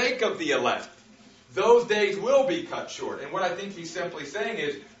the sake of the elect, those days will be cut short. And what I think he's simply saying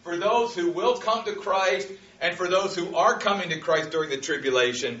is, for those who will come to Christ and for those who are coming to Christ during the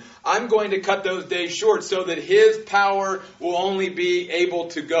tribulation, I'm going to cut those days short so that his power will only be able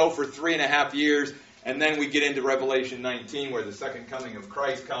to go for 3.5 years. And then we get into Revelation 19, where the second coming of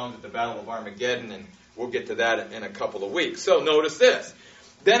Christ comes at the Battle of Armageddon, and we'll get to that in a couple of weeks. So notice this.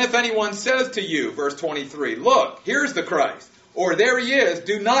 Then if anyone says to you, verse 23, look, here's the Christ, or there he is,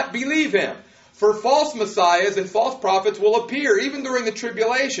 do not believe him. For false messiahs and false prophets will appear, even during the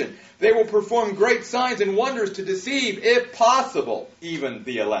tribulation. They will perform great signs and wonders to deceive, if possible, even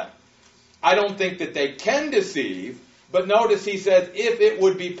the elect. I don't think that they can deceive, but notice he says, if it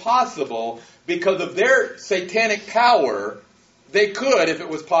would be possible, because of their satanic power, they could if it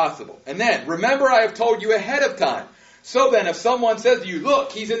was possible. And then, remember I have told you ahead of time. So then, if someone says to you,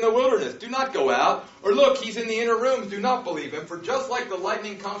 look, he's in the wilderness, do not go out. Or look, he's in the inner rooms, do not believe him. For just like the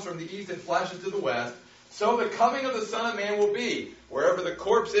lightning comes from the east and flashes to the west, so the coming of the Son of Man will be. Wherever the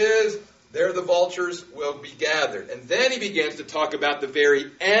corpse is, there the vultures will be gathered. And then he begins to talk about the very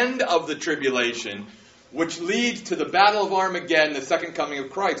end of the tribulation, which leads to the Battle of Armageddon, the second coming of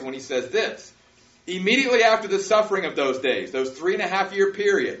Christ, when he says this. Immediately after the suffering of those days, those 3.5 year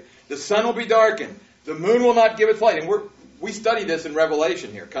period, the sun will be darkened. The moon will not give its light. And we study this in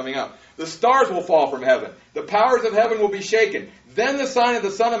Revelation here, coming up. The stars will fall from heaven. The powers of heaven will be shaken. Then the sign of the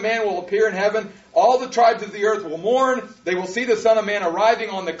Son of Man will appear in heaven. All the tribes of the earth will mourn. They will see the Son of Man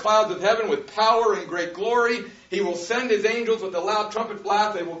arriving on the clouds of heaven with power and great glory. He will send his angels with a loud trumpet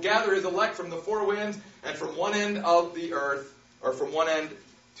blast. They will gather his elect from the four winds and from one end of the earth, or from one end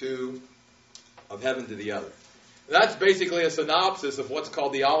of heaven to the other. That's basically a synopsis of what's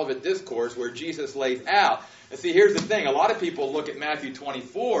called the Olivet Discourse, where Jesus lays out. And see, here's the thing. A lot of people look at Matthew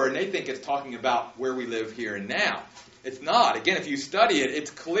 24, and they think it's talking about where we live here and now. It's not. Again, if you study it,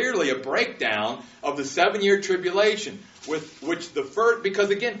 it's clearly a breakdown of the 7-year tribulation, because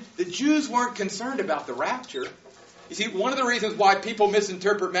again, the Jews weren't concerned about the rapture. You see, one of the reasons why people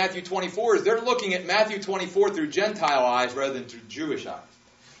misinterpret Matthew 24 is they're looking at Matthew 24 through Gentile eyes rather than through Jewish eyes.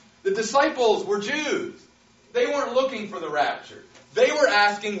 The disciples were Jews. They weren't looking for the rapture. They were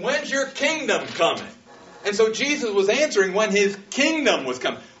asking, when's your kingdom coming? And so Jesus was answering when his kingdom was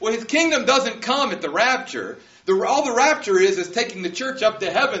coming. Well, his kingdom doesn't come at the rapture. All the rapture is taking the church up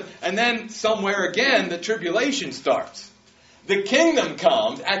to heaven, and then somewhere again the tribulation starts. The kingdom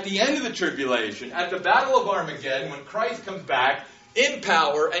comes at the end of the tribulation, at the Battle of Armageddon, when Christ comes back in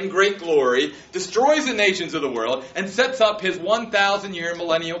power and great glory, destroys the nations of the world, and sets up his 1,000-year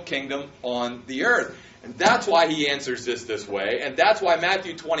millennial kingdom on the earth. And that's why he answers this way. And that's why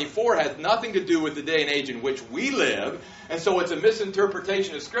Matthew 24 has nothing to do with the day and age in which we live. And so it's a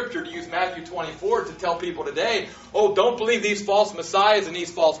misinterpretation of Scripture to use Matthew 24 to tell people today, oh, don't believe these false messiahs and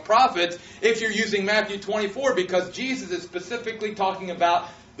these false prophets if you're using Matthew 24, because Jesus is specifically talking about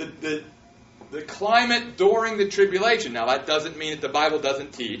the climate during the tribulation. Now, that doesn't mean that the Bible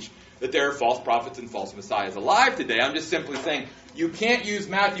doesn't teach that there are false prophets and false messiahs alive today. I'm just simply saying you can't use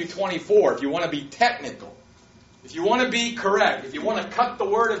Matthew 24 if you want to be technical. If you want to be correct, if you want to cut the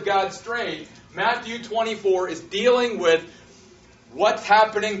Word of God straight, Matthew 24 is dealing with what's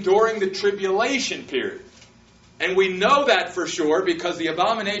happening during the tribulation period. And we know that for sure because the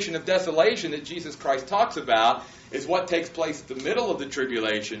abomination of desolation that Jesus Christ talks about is what takes place at the middle of the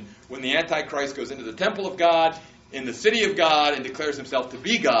tribulation when the Antichrist goes into the temple of God, in the city of God, and declares himself to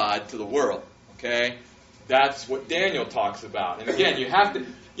be God to the world. Okay? That's what Daniel talks about. And again, you have to,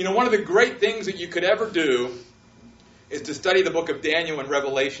 one of the great things that you could ever do is to study the book of Daniel and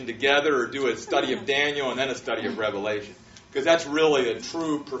Revelation together, or do a study of Daniel and then a study of Revelation. Because that's really a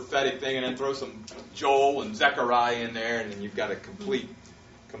true prophetic thing, and then throw some Joel and Zechariah in there, and then you've got a complete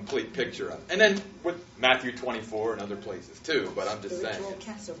picture of it. And then with Matthew 24 and other places too, but I'm just saying. Spiritual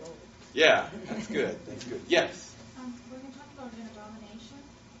casserole. Yeah, that's good. That's good. Yes? When you talk about an abomination,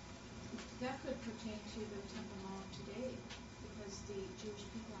 that could pertain to the Temple Mount today, because the Jewish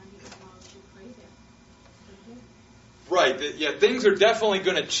people aren't even allowed to pray there. Right. Yeah, things are definitely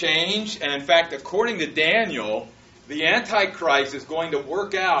going to change. And in fact, according to Daniel, the Antichrist is going to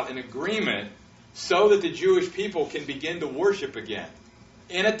work out an agreement so that the Jewish people can begin to worship again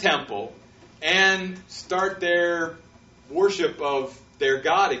in a temple and start their worship of their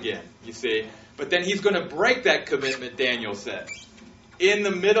God again, you see. But then he's going to break that commitment, Daniel says, in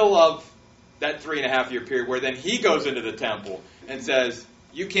the middle of that 3.5 year period, where then he goes into the temple and says,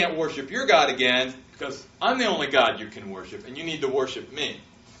 you can't worship your God again Because I'm the only God you can worship, and you need to worship me.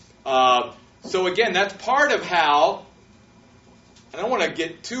 So again, that's part of how, I don't want to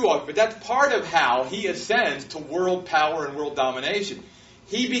get too off, but that's part of how he ascends to world power and world domination.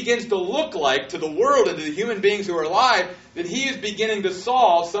 He begins to look like, to the world and to the human beings who are alive, that he is beginning to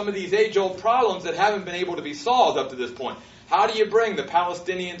solve some of these age-old problems that haven't been able to be solved up to this point. How do you bring the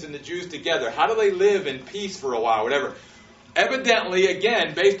Palestinians and the Jews together? How do they live in peace for a while, whatever? Evidently,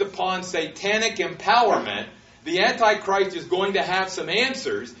 again, based upon satanic empowerment, the Antichrist is going to have some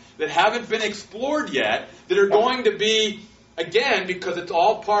answers that haven't been explored yet, that are going to be, again, because it's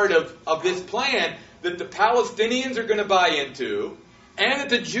all part of this plan, that the Palestinians are going to buy into, and that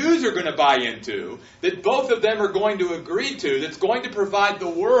the Jews are going to buy into, that both of them are going to agree to, that's going to provide the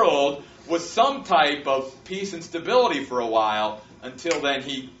world with some type of peace and stability for a while, until then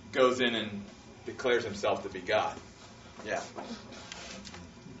he goes in and declares himself to be God. Yeah.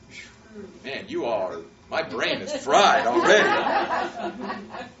 Man, you are, my brain is fried already.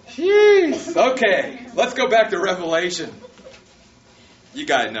 Jeez. Okay, let's go back to Revelation. You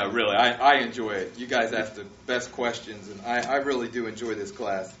guys know, really, I enjoy it. You guys ask the best questions, and I really do enjoy this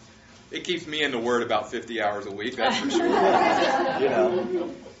class. It keeps me in the Word about 50 hours a week, that's for sure. You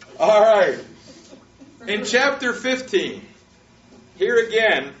know. All right. In chapter 15, here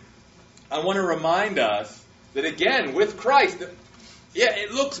again, I want to remind us that again, with Christ, yeah,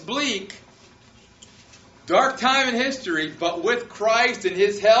 it looks bleak, dark time in history, but with Christ and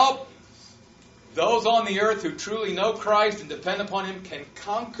His help, those on the earth who truly know Christ and depend upon Him can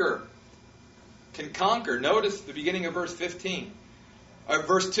conquer. Can conquer. Notice the beginning of verse 15.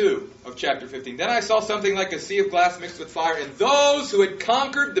 Verse 2 of chapter 15. Then I saw something like a sea of glass mixed with fire, and those who had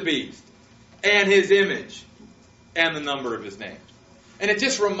conquered the beast and his image and the number of his name. And it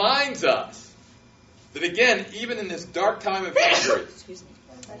just reminds us that again, even in this dark time of history,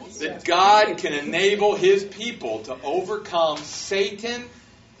 that God can enable His people to overcome Satan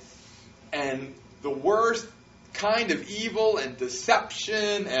and the worst kind of evil and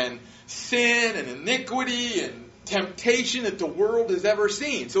deception and sin and iniquity and temptation that the world has ever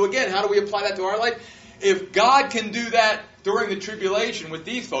seen. So again, how do we apply that to our life? If God can do that during the tribulation with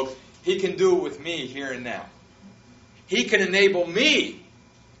these folks, He can do it with me here and now. He can enable me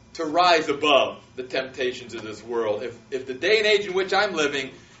to rise above the temptations of this world. If the day and age in which I'm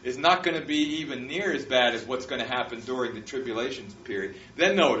living is not going to be even near as bad as what's going to happen during the tribulation period.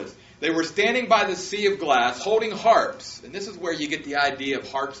 Then notice, they were standing by the sea of glass, holding harps. And this is where you get the idea of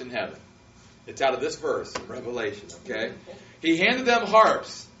harps in heaven. It's out of this verse in Revelation, okay? He handed them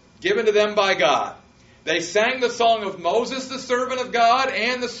harps, given to them by God. They sang the song of Moses, the servant of God,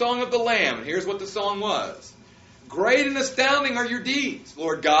 and the song of the Lamb. And here's what the song was. Great and astounding are your deeds,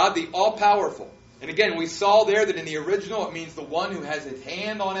 Lord God, the all-powerful. And again, we saw there that in the original it means the one who has His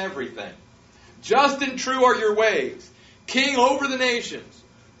hand on everything. Just and true are your ways, King over the nations.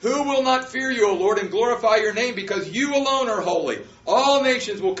 Who will not fear you, O Lord, and glorify your name, because you alone are holy. All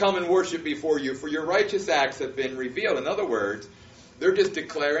nations will come and worship before you, for your righteous acts have been revealed. In other words, they're just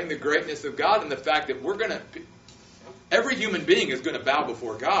declaring the greatness of God and the fact that every human being is going to bow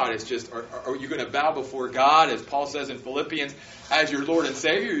before God. It's just, are you going to bow before God, as Paul says in Philippians, as your Lord and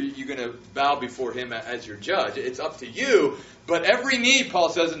Savior? Or are you going to bow before Him as your judge? It's up to you. But every knee, Paul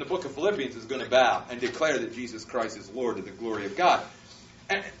says in the book of Philippians, is going to bow and declare that Jesus Christ is Lord to the glory of God.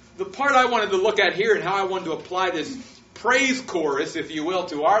 And the part I wanted to look at here and how I wanted to apply this praise chorus, if you will,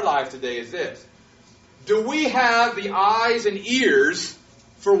 to our life today is this. Do we have the eyes and ears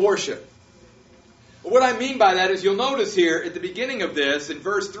for worship? What I mean by that is you'll notice here at the beginning of this, in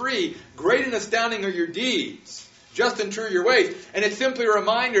verse 3, great and astounding are your deeds, just and true your ways. And it's simply a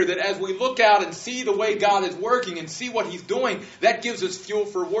reminder that as we look out and see the way God is working and see what He's doing, that gives us fuel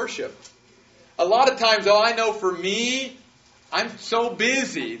for worship. A lot of times, I know for me, I'm so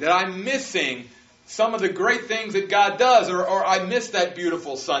busy that I'm missing some of the great things that God does, or I miss that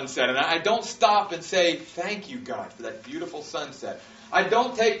beautiful sunset. And I don't stop and say, thank you, God, for that beautiful sunset. I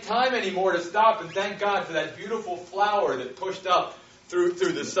don't take time anymore to stop and thank God for that beautiful flower that pushed up through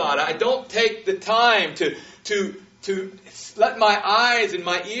the sun. I don't take the time to let my eyes and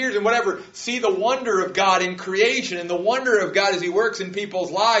my ears and whatever see the wonder of God in creation and the wonder of God as He works in people's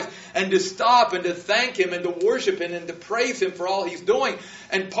lives, and to stop and to thank Him and to worship Him and to praise Him for all He's doing.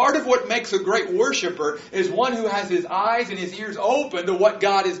 And part of what makes a great worshiper is one who has his eyes and his ears open to what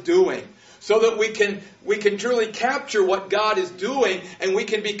God is doing. so that we can truly capture what God is doing, and we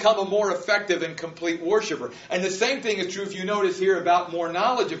can become a more effective and complete worshiper. And the same thing is true if you notice here about more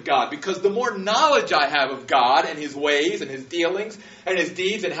knowledge of God, because the more knowledge I have of God and His ways and His dealings and His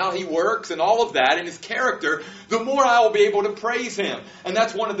deeds and how He works and all of that and His character, the more I will be able to praise Him. And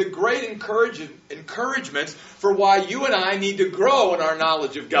that's one of the great encouragements for why you and I need to grow in our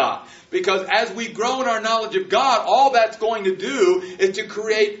knowledge of God. Because as we grow in our knowledge of God, all that's going to do is to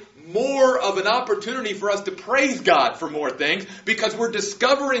create more of an opportunity for us to praise God for more things, because we're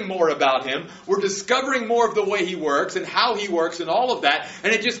discovering more about Him. We're discovering more of the way He works and how He works and all of that.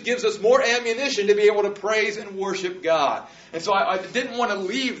 And it just gives us more ammunition to be able to praise and worship God. And so I didn't want to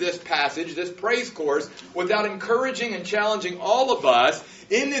leave this passage, this praise course, without encouraging and challenging all of us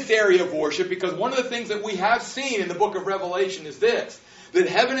in this area of worship, because one of the things that we have seen in the book of Revelation is this, that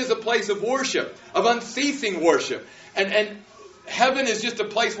heaven is a place of worship, of unceasing worship. And heaven is just a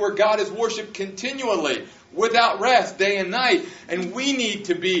place where God is worshipped continually, without rest, day and night. And we need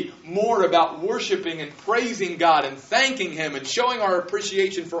to be more about worshiping and praising God and thanking Him and showing our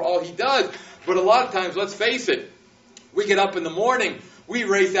appreciation for all He does. But a lot of times, let's face it, we get up in the morning, we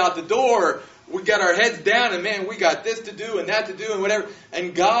race out the door, we got our heads down, and man, we got this to do and that to do and whatever.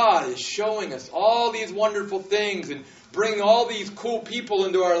 And God is showing us all these wonderful things and bringing all these cool people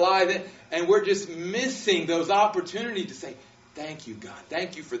into our lives. And we're just missing those opportunities to say, thank you, God.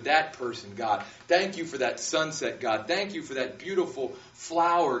 Thank you for that person, God. Thank you for that sunset, God. Thank you for that beautiful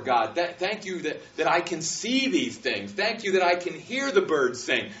flower, God. Thank you that I can see these things. Thank you that I can hear the birds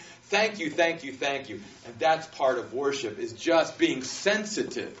sing. Thank you, thank you, thank you. And that's part of worship, is just being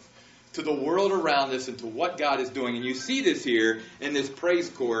sensitive to the world around us and to what God is doing. And you see this here in this praise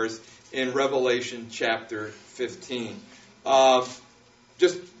chorus in Revelation chapter 15.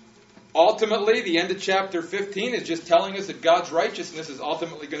 Just ultimately, the end of chapter 15 is just telling us that God's righteousness is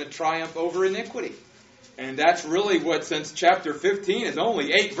ultimately going to triumph over iniquity. And that's really what, since chapter 15 is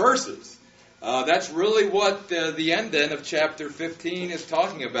only 8 verses, that's really what the end then of chapter 15 is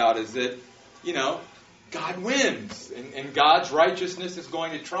talking about, is that, God wins. And God's righteousness is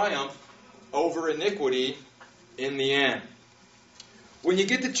going to triumph over iniquity in the end. When you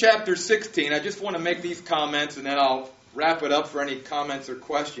get to chapter 16, I just want to make these comments, and then I'll wrap it up for any comments or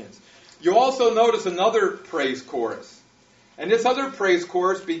questions. You'll also notice another praise chorus. And this other praise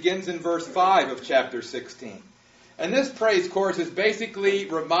chorus begins in verse 5 of chapter 16. And this praise chorus is basically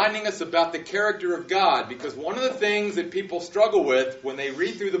reminding us about the character of God, because one of the things that people struggle with when they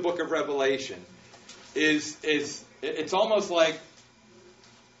read through the book of Revelation is it's almost like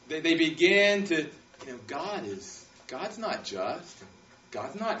they begin to, God's not just,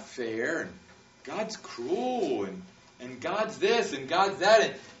 God's not fair, and God's cruel, and God's this, and God's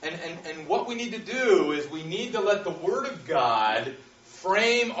that. And what we need to do is we need to let the Word of God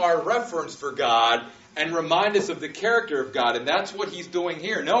frame our reference for God and remind us of the character of God. And that's what He's doing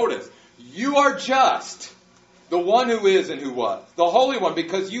here. Notice, you are just, the one who is and who was, the Holy One,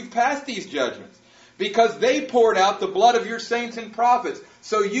 because you've passed these judgments. Because they poured out the blood of your saints and prophets.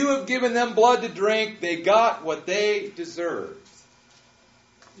 So you have given them blood to drink. They got what they deserved.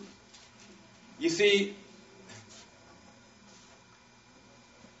 You see,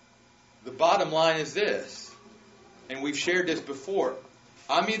 the bottom line is this, and we've shared this before.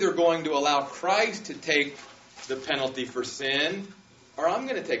 I'm either going to allow Christ to take the penalty for sin, or I'm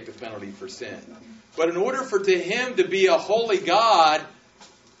going to take the penalty for sin. But in order for Him to be a holy God,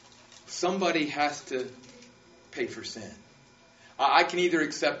 somebody has to pay for sin. I can either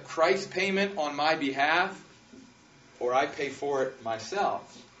accept Christ's payment on my behalf, or I pay for it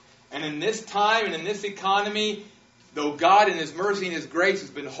myself. And in this time and in this economy, though God in His mercy and His grace has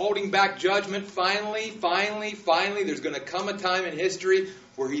been holding back judgment, finally, there's going to come a time in history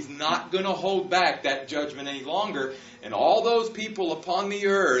where He's not going to hold back that judgment any longer. And all those people upon the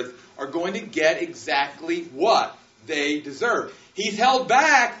earth are going to get exactly what they deserve. He's held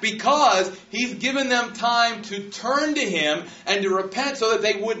back because He's given them time to turn to Him and to repent so that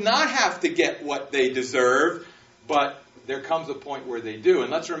they would not have to get what they deserve. But there comes a point where they do.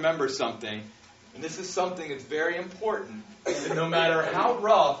 And let's remember something. And this is something that's very important. That no matter how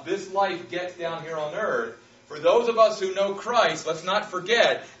rough this life gets down here on earth, for those of us who know Christ, let's not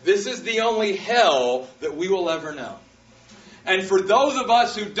forget, this is the only hell that we will ever know. And for those of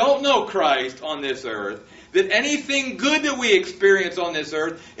us who don't know Christ on this earth, that anything good that we experience on this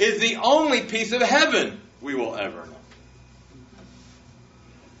earth is the only piece of heaven we will ever know.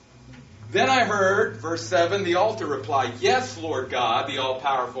 Then I heard, verse 7, the altar reply, "Yes, Lord God, the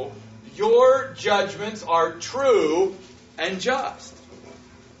all-powerful, your judgments are true and just."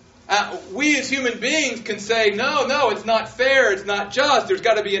 We as human beings can say, no, it's not fair, it's not just, there's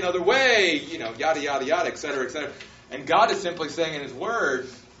got to be another way, yada, yada, yada, et cetera, et cetera. And God is simply saying in His Word,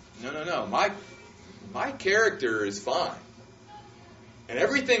 no, my character is fine. And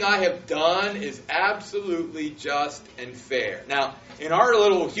everything I have done is absolutely just and fair. Now, in our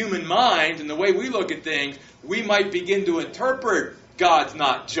little human minds and the way we look at things, we might begin to interpret God's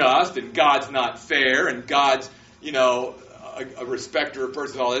not just and God's not fair and God's, a respecter of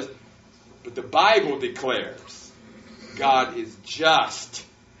persons, all this. But the Bible declares God is just.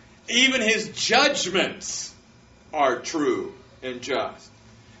 Even His judgments are true and just.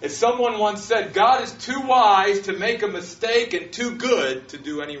 As someone once said, God is too wise to make a mistake and too good to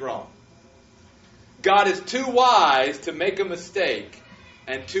do any wrong. God is too wise to make a mistake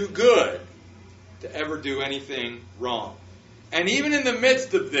and too good to ever do anything wrong. And even in the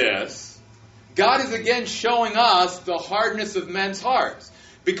midst of this, God is again showing us the hardness of men's hearts.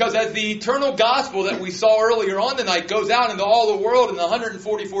 Because as the eternal gospel that we saw earlier on tonight goes out into all the world and the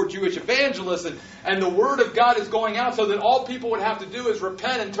 144 Jewish evangelists and the word of God is going out so that all people would have to do is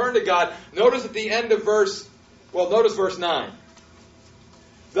repent and turn to God. Notice at the end of verse 9.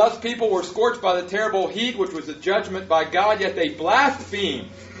 Thus people were scorched by the terrible heat, which was a judgment by God, yet they blasphemed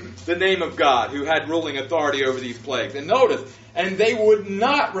the name of God, who had ruling authority over these plagues. And notice, and they would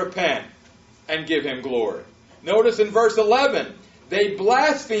not repent and give Him glory. Notice in verse 11, they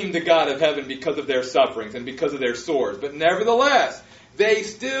blasphemed the God of heaven because of their sufferings and because of their sores. But nevertheless, they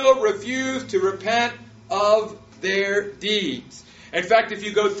still refused to repent of their deeds. In fact, if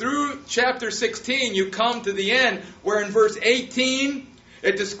you go through chapter 16, you come to the end where in verse 18,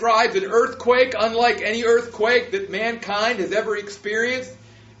 it describes an earthquake unlike any earthquake that mankind has ever experienced.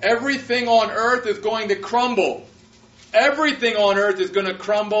 Everything on earth is going to crumble. Everything on earth is going to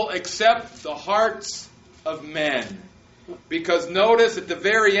crumble except the hearts of men. Because notice at the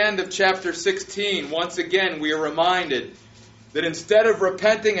very end of chapter 16, once again we are reminded that instead of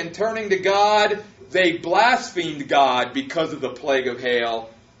repenting and turning to God, they blasphemed God because of the plague of hail,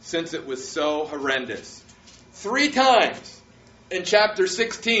 since it was so horrendous. 3 times in chapter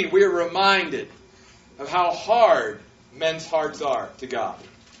 16 we are reminded of how hard men's hearts are to God.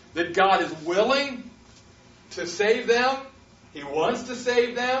 That God is willing to save them. He wants to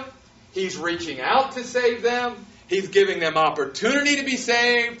save them. He's reaching out to save them. He's giving them opportunity to be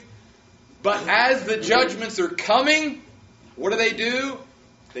saved. But as the judgments are coming, what do?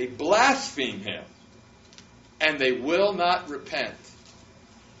 They blaspheme Him. And they will not repent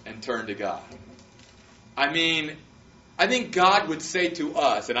and turn to God. I think God would say to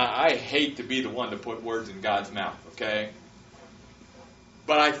us, and I hate to be the one to put words in God's mouth, okay?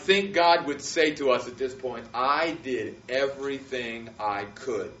 But I think God would say to us at this point, I did everything I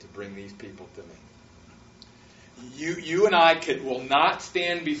could to bring these people to me. You and I will not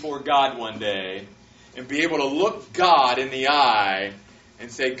stand before God one day and be able to look God in the eye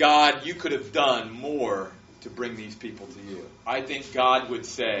and say, God, you could have done more to bring these people to you. I think God would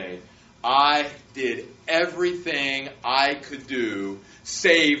say, I did everything I could do,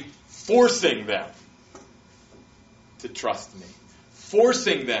 save forcing them to trust me,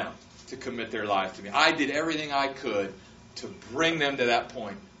 forcing them to commit their lives to me. I did everything I could to bring them to that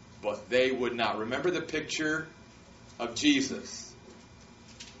point, but they would not. Remember the picture of Jesus.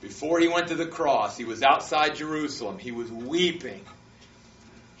 Before He went to the cross, He was outside Jerusalem. He was weeping.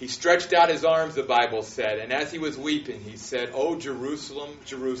 He stretched out His arms, the Bible said, and as He was weeping, He said, "Oh, Jerusalem,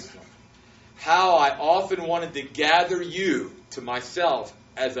 Jerusalem, how I often wanted to gather you to myself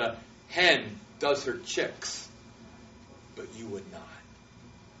as a hen does her chicks, but you would not.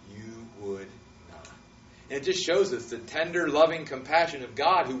 You would not." And it just shows us the tender, loving compassion of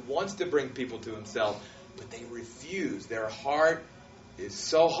God who wants to bring people to Himself, but they refuse. Their heart is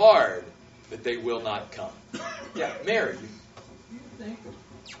so hard that they will not come. Yeah, Mary. Do you think this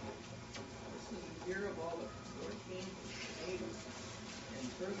is a year of all the hurricanes and tornadoes and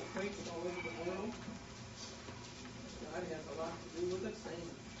earthquakes all over the world? God has a lot to do with it, saying,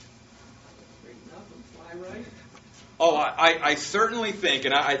 straighten up and fly right. Oh, I certainly think,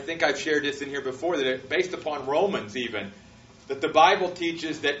 and I think I've shared this in here before, that based upon Romans even, that the Bible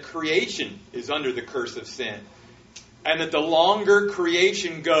teaches that creation is under the curse of sin. And that the longer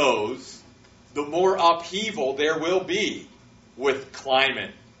creation goes, the more upheaval there will be with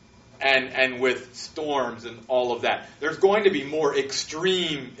climate and with storms and all of that. There's going to be more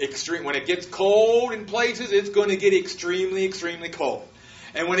extreme. When it gets cold in places, it's going to get extremely, extremely cold.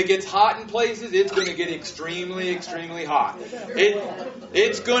 And when it gets hot in places, it's going to get extremely, extremely hot.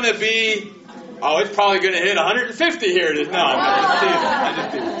 It's going to be... Oh, it's probably going to hit 150 here. No, I'm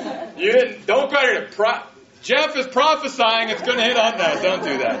just teasing. You don't go to Jeff is prophesying it's going to hit on that. Don't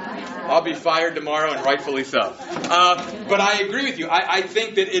do that. I'll be fired tomorrow, and rightfully so. But I agree with you. I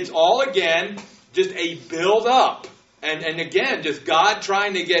think that it's all, again, just a build-up. And again, just God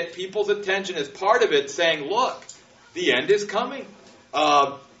trying to get people's attention as part of it, saying, look, the end is coming.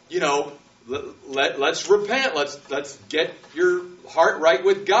 Let's repent. Let's get your heart right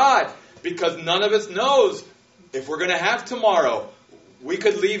with God. Because none of us knows if we're going to have tomorrow. We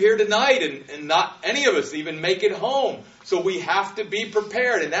could leave here tonight and not any of us even make it home. So we have to be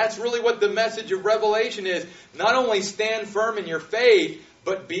prepared. And that's really what the message of Revelation is. Not only stand firm in your faith,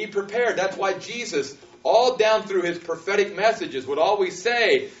 but be prepared. That's why Jesus, all down through his prophetic messages, would always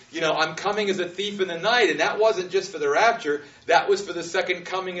say, I'm coming as a thief in the night. And that wasn't just for the rapture. That was for the second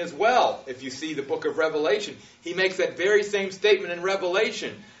coming as well. If you see the book of Revelation, he makes that very same statement in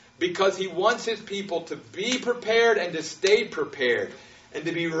Revelation. Because he wants his people to be prepared and to stay prepared. And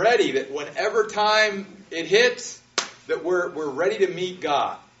to be ready that whenever time it hits, that we're ready to meet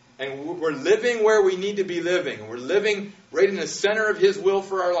God. And we're living where we need to be living. We're living right in the center of his will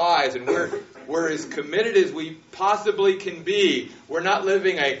for our lives. And we're as committed as we possibly can be. We're not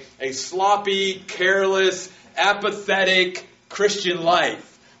living a sloppy, careless, apathetic Christian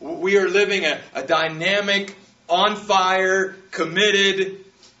life. We are living a dynamic, on fire, committed,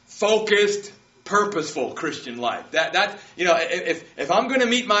 focused, purposeful Christian life. If I'm going to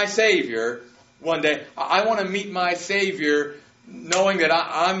meet my Savior one day, I want to meet my Savior knowing that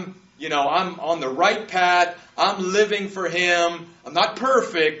I'm on the right path. I'm living for Him. I'm not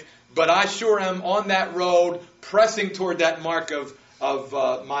perfect, but I sure am on that road, pressing toward that mark of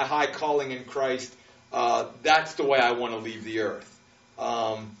my high calling in Christ. That's the way I want to leave the earth.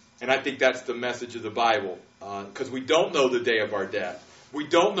 And I think that's the message of the Bible, because we don't know the day of our death. We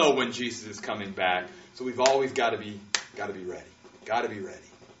don't know when Jesus is coming back, so we've always got to be ready. Got to be ready.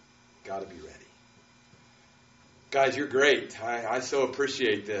 Got to be ready. Guys, you're great. I so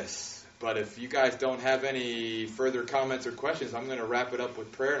appreciate this. But if you guys don't have any further comments or questions, I'm going to wrap it up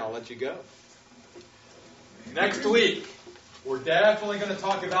with prayer and I'll let you go. Next week, we're definitely going to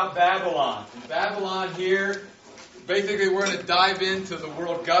talk about Babylon. Babylon here, basically we're going to dive into the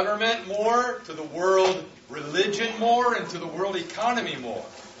world government more, to the world religion more, and to the world economy more.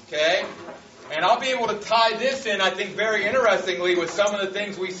 Okay? And I'll be able to tie this in, I think, very interestingly with some of the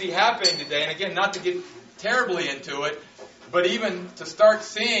things we see happening today. And again, not to get terribly into it, but even to start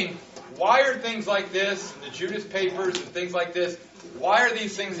seeing why are things like this, the Judas Papers and things like this, why are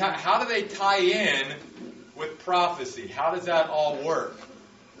these things, how do they tie in with prophecy? How does that all work?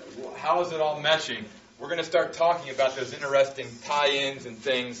 How is it all meshing? We're going to start talking about those interesting tie-ins and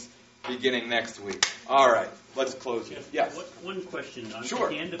things beginning next week. All right, let's close here. Yes? One question. Sure. At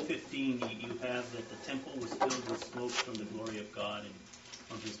the end of 15, you have that the temple was filled with smoke from the glory of God and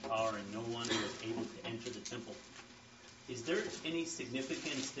from His power, and no one was able to enter the temple. Is there any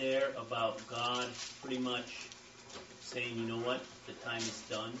significance there about God pretty much saying, you know what, the time is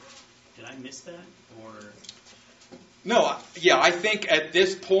done? Did I miss that? Or No, yeah, I think at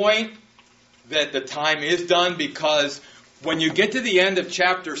this point that the time is done, because when you get to the end of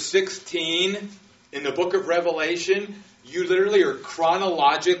chapter 16 in the book of Revelation, you literally are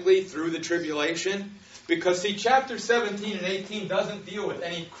chronologically through the tribulation. Because, see, chapter 17 and 18 doesn't deal with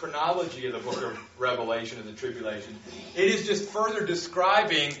any chronology of the book of Revelation of the tribulation. It is just further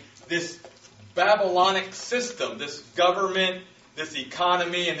describing this Babylonic system, this government, this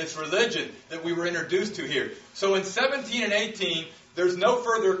economy, and this religion that we were introduced to here. So in 17 and 18, there's no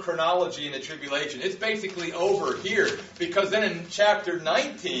further chronology in the tribulation. It's basically over here. Because then in chapter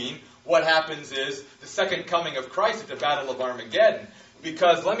 19, what happens is the second coming of Christ at the Battle of Armageddon.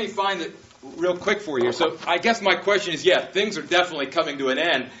 Because, let me find it real quick for you. So I guess my question is, yeah, things are definitely coming to an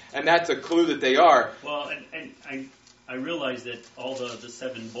end, and that's a clue that they are. well, and I realize that all the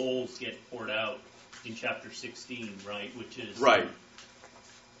 7 bowls get poured out in chapter 16, right? Which is Right.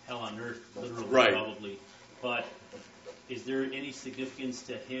 hell on earth, literally, Right. probably. But is there any significance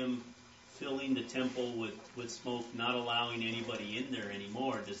to Him filling the temple with smoke, not allowing anybody in there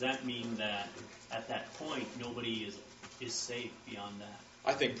anymore? Does that mean that at that point nobody is safe beyond that?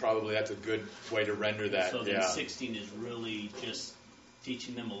 I think probably that's a good way to render that. So then yeah. 16 is really just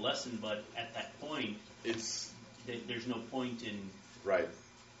teaching them a lesson, but at that point, It's there's no point in right.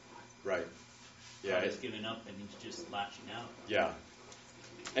 Yeah. He's giving up and he's just lashing out. Yeah.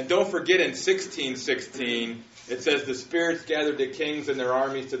 And don't forget in 16:16, it says the spirits gathered the kings and their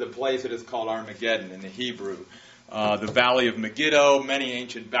armies to the place that is called Armageddon in the Hebrew. The Valley of Megiddo, many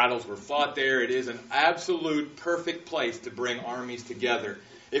ancient battles were fought there. It is an absolute perfect place to bring armies together.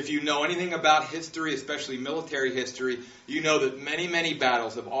 If you know anything about history, especially military history, you know that many, many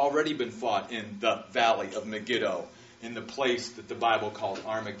battles have already been fought in the valley of Megiddo, in the place that the Bible calls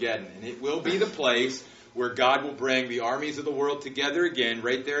Armageddon. And it will be the place where God will bring the armies of the world together again,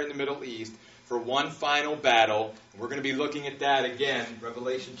 right there in the Middle East, for one final battle. We're going to be looking at that again,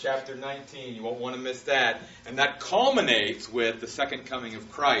 Revelation chapter 19. You won't want to miss that. And that culminates with the second coming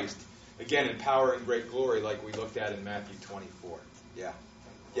of Christ, again in power and great glory, like we looked at in Matthew 24. Yeah.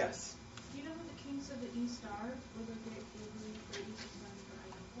 Yes? Do you know who the kings of the East are? Whether they Euphrates is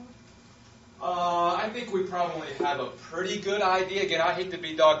on the I think we probably have a pretty good idea. Again, I hate to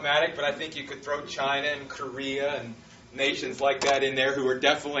be dogmatic, but I think you could throw China and Korea and nations like that in there who are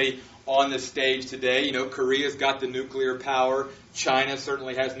definitely on the stage today. You know, Korea's got the nuclear power. China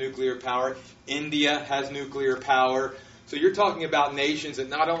certainly has nuclear power. India has nuclear power. So you're talking about nations that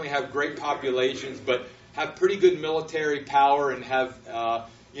not only have great populations, but have pretty good military power and have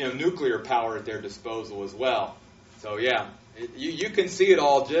nuclear power at their disposal as well. So yeah, you can see it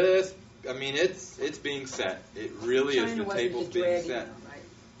all. It's being set. It really is. The table's being set.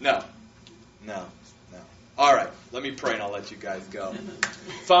 No. All right, let me pray and I'll let you guys go.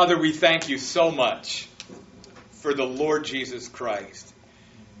 Father, we thank you so much for the Lord Jesus Christ.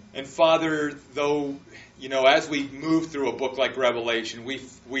 And Father, though, as we move through a book like Revelation,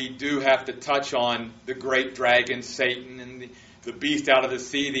 we do have to touch on the great dragon, Satan, and the beast out of the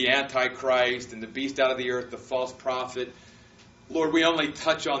sea, the Antichrist, and the beast out of the earth, the false prophet. Lord, we only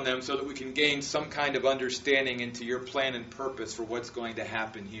touch on them so that we can gain some kind of understanding into your plan and purpose for what's going to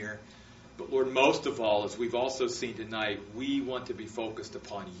happen here. But Lord, most of all, as we've also seen tonight, we want to be focused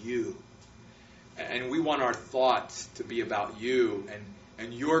upon you. And we want our thoughts to be about you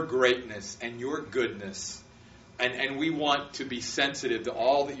and your greatness and your goodness. And we want to be sensitive to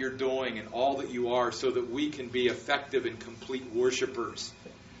all that you're doing and all that you are so that we can be effective and complete worshipers.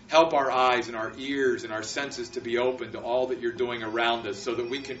 Help our eyes and our ears and our senses to be open to all that you're doing around us so that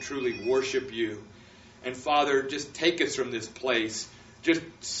we can truly worship you. And Father, just take us from this place just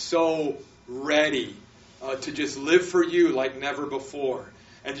so ready to just live for you like never before.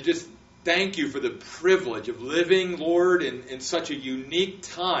 And to just thank you for the privilege of living, Lord, in such a unique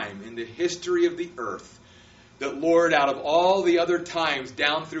time in the history of the earth. That, Lord, out of all the other times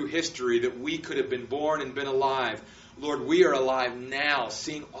down through history that we could have been born and been alive, Lord, we are alive now,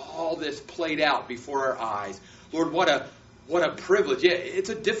 seeing all this played out before our eyes. Lord, what a privilege. Yeah, it's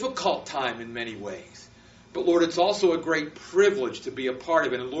a difficult time in many ways. But, Lord, it's also a great privilege to be a part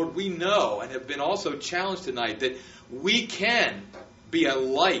of it. And, Lord, we know and have been also challenged tonight that we can be a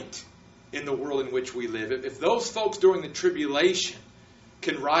light in the world in which we live. If those folks during the tribulation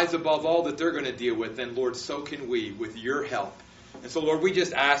can rise above all that they're going to deal with, then, Lord, so can we with your help. And so, Lord, we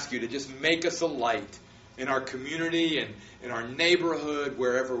just ask you to just make us a light in our community and in our neighborhood,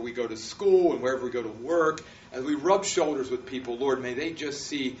 wherever we go to school and wherever we go to work. As we rub shoulders with people, Lord, may they just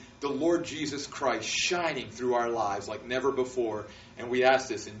see the Lord Jesus Christ shining through our lives like never before. And we ask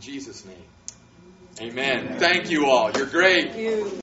this in Jesus' name. Amen. Thank you all. You're great. Thank you.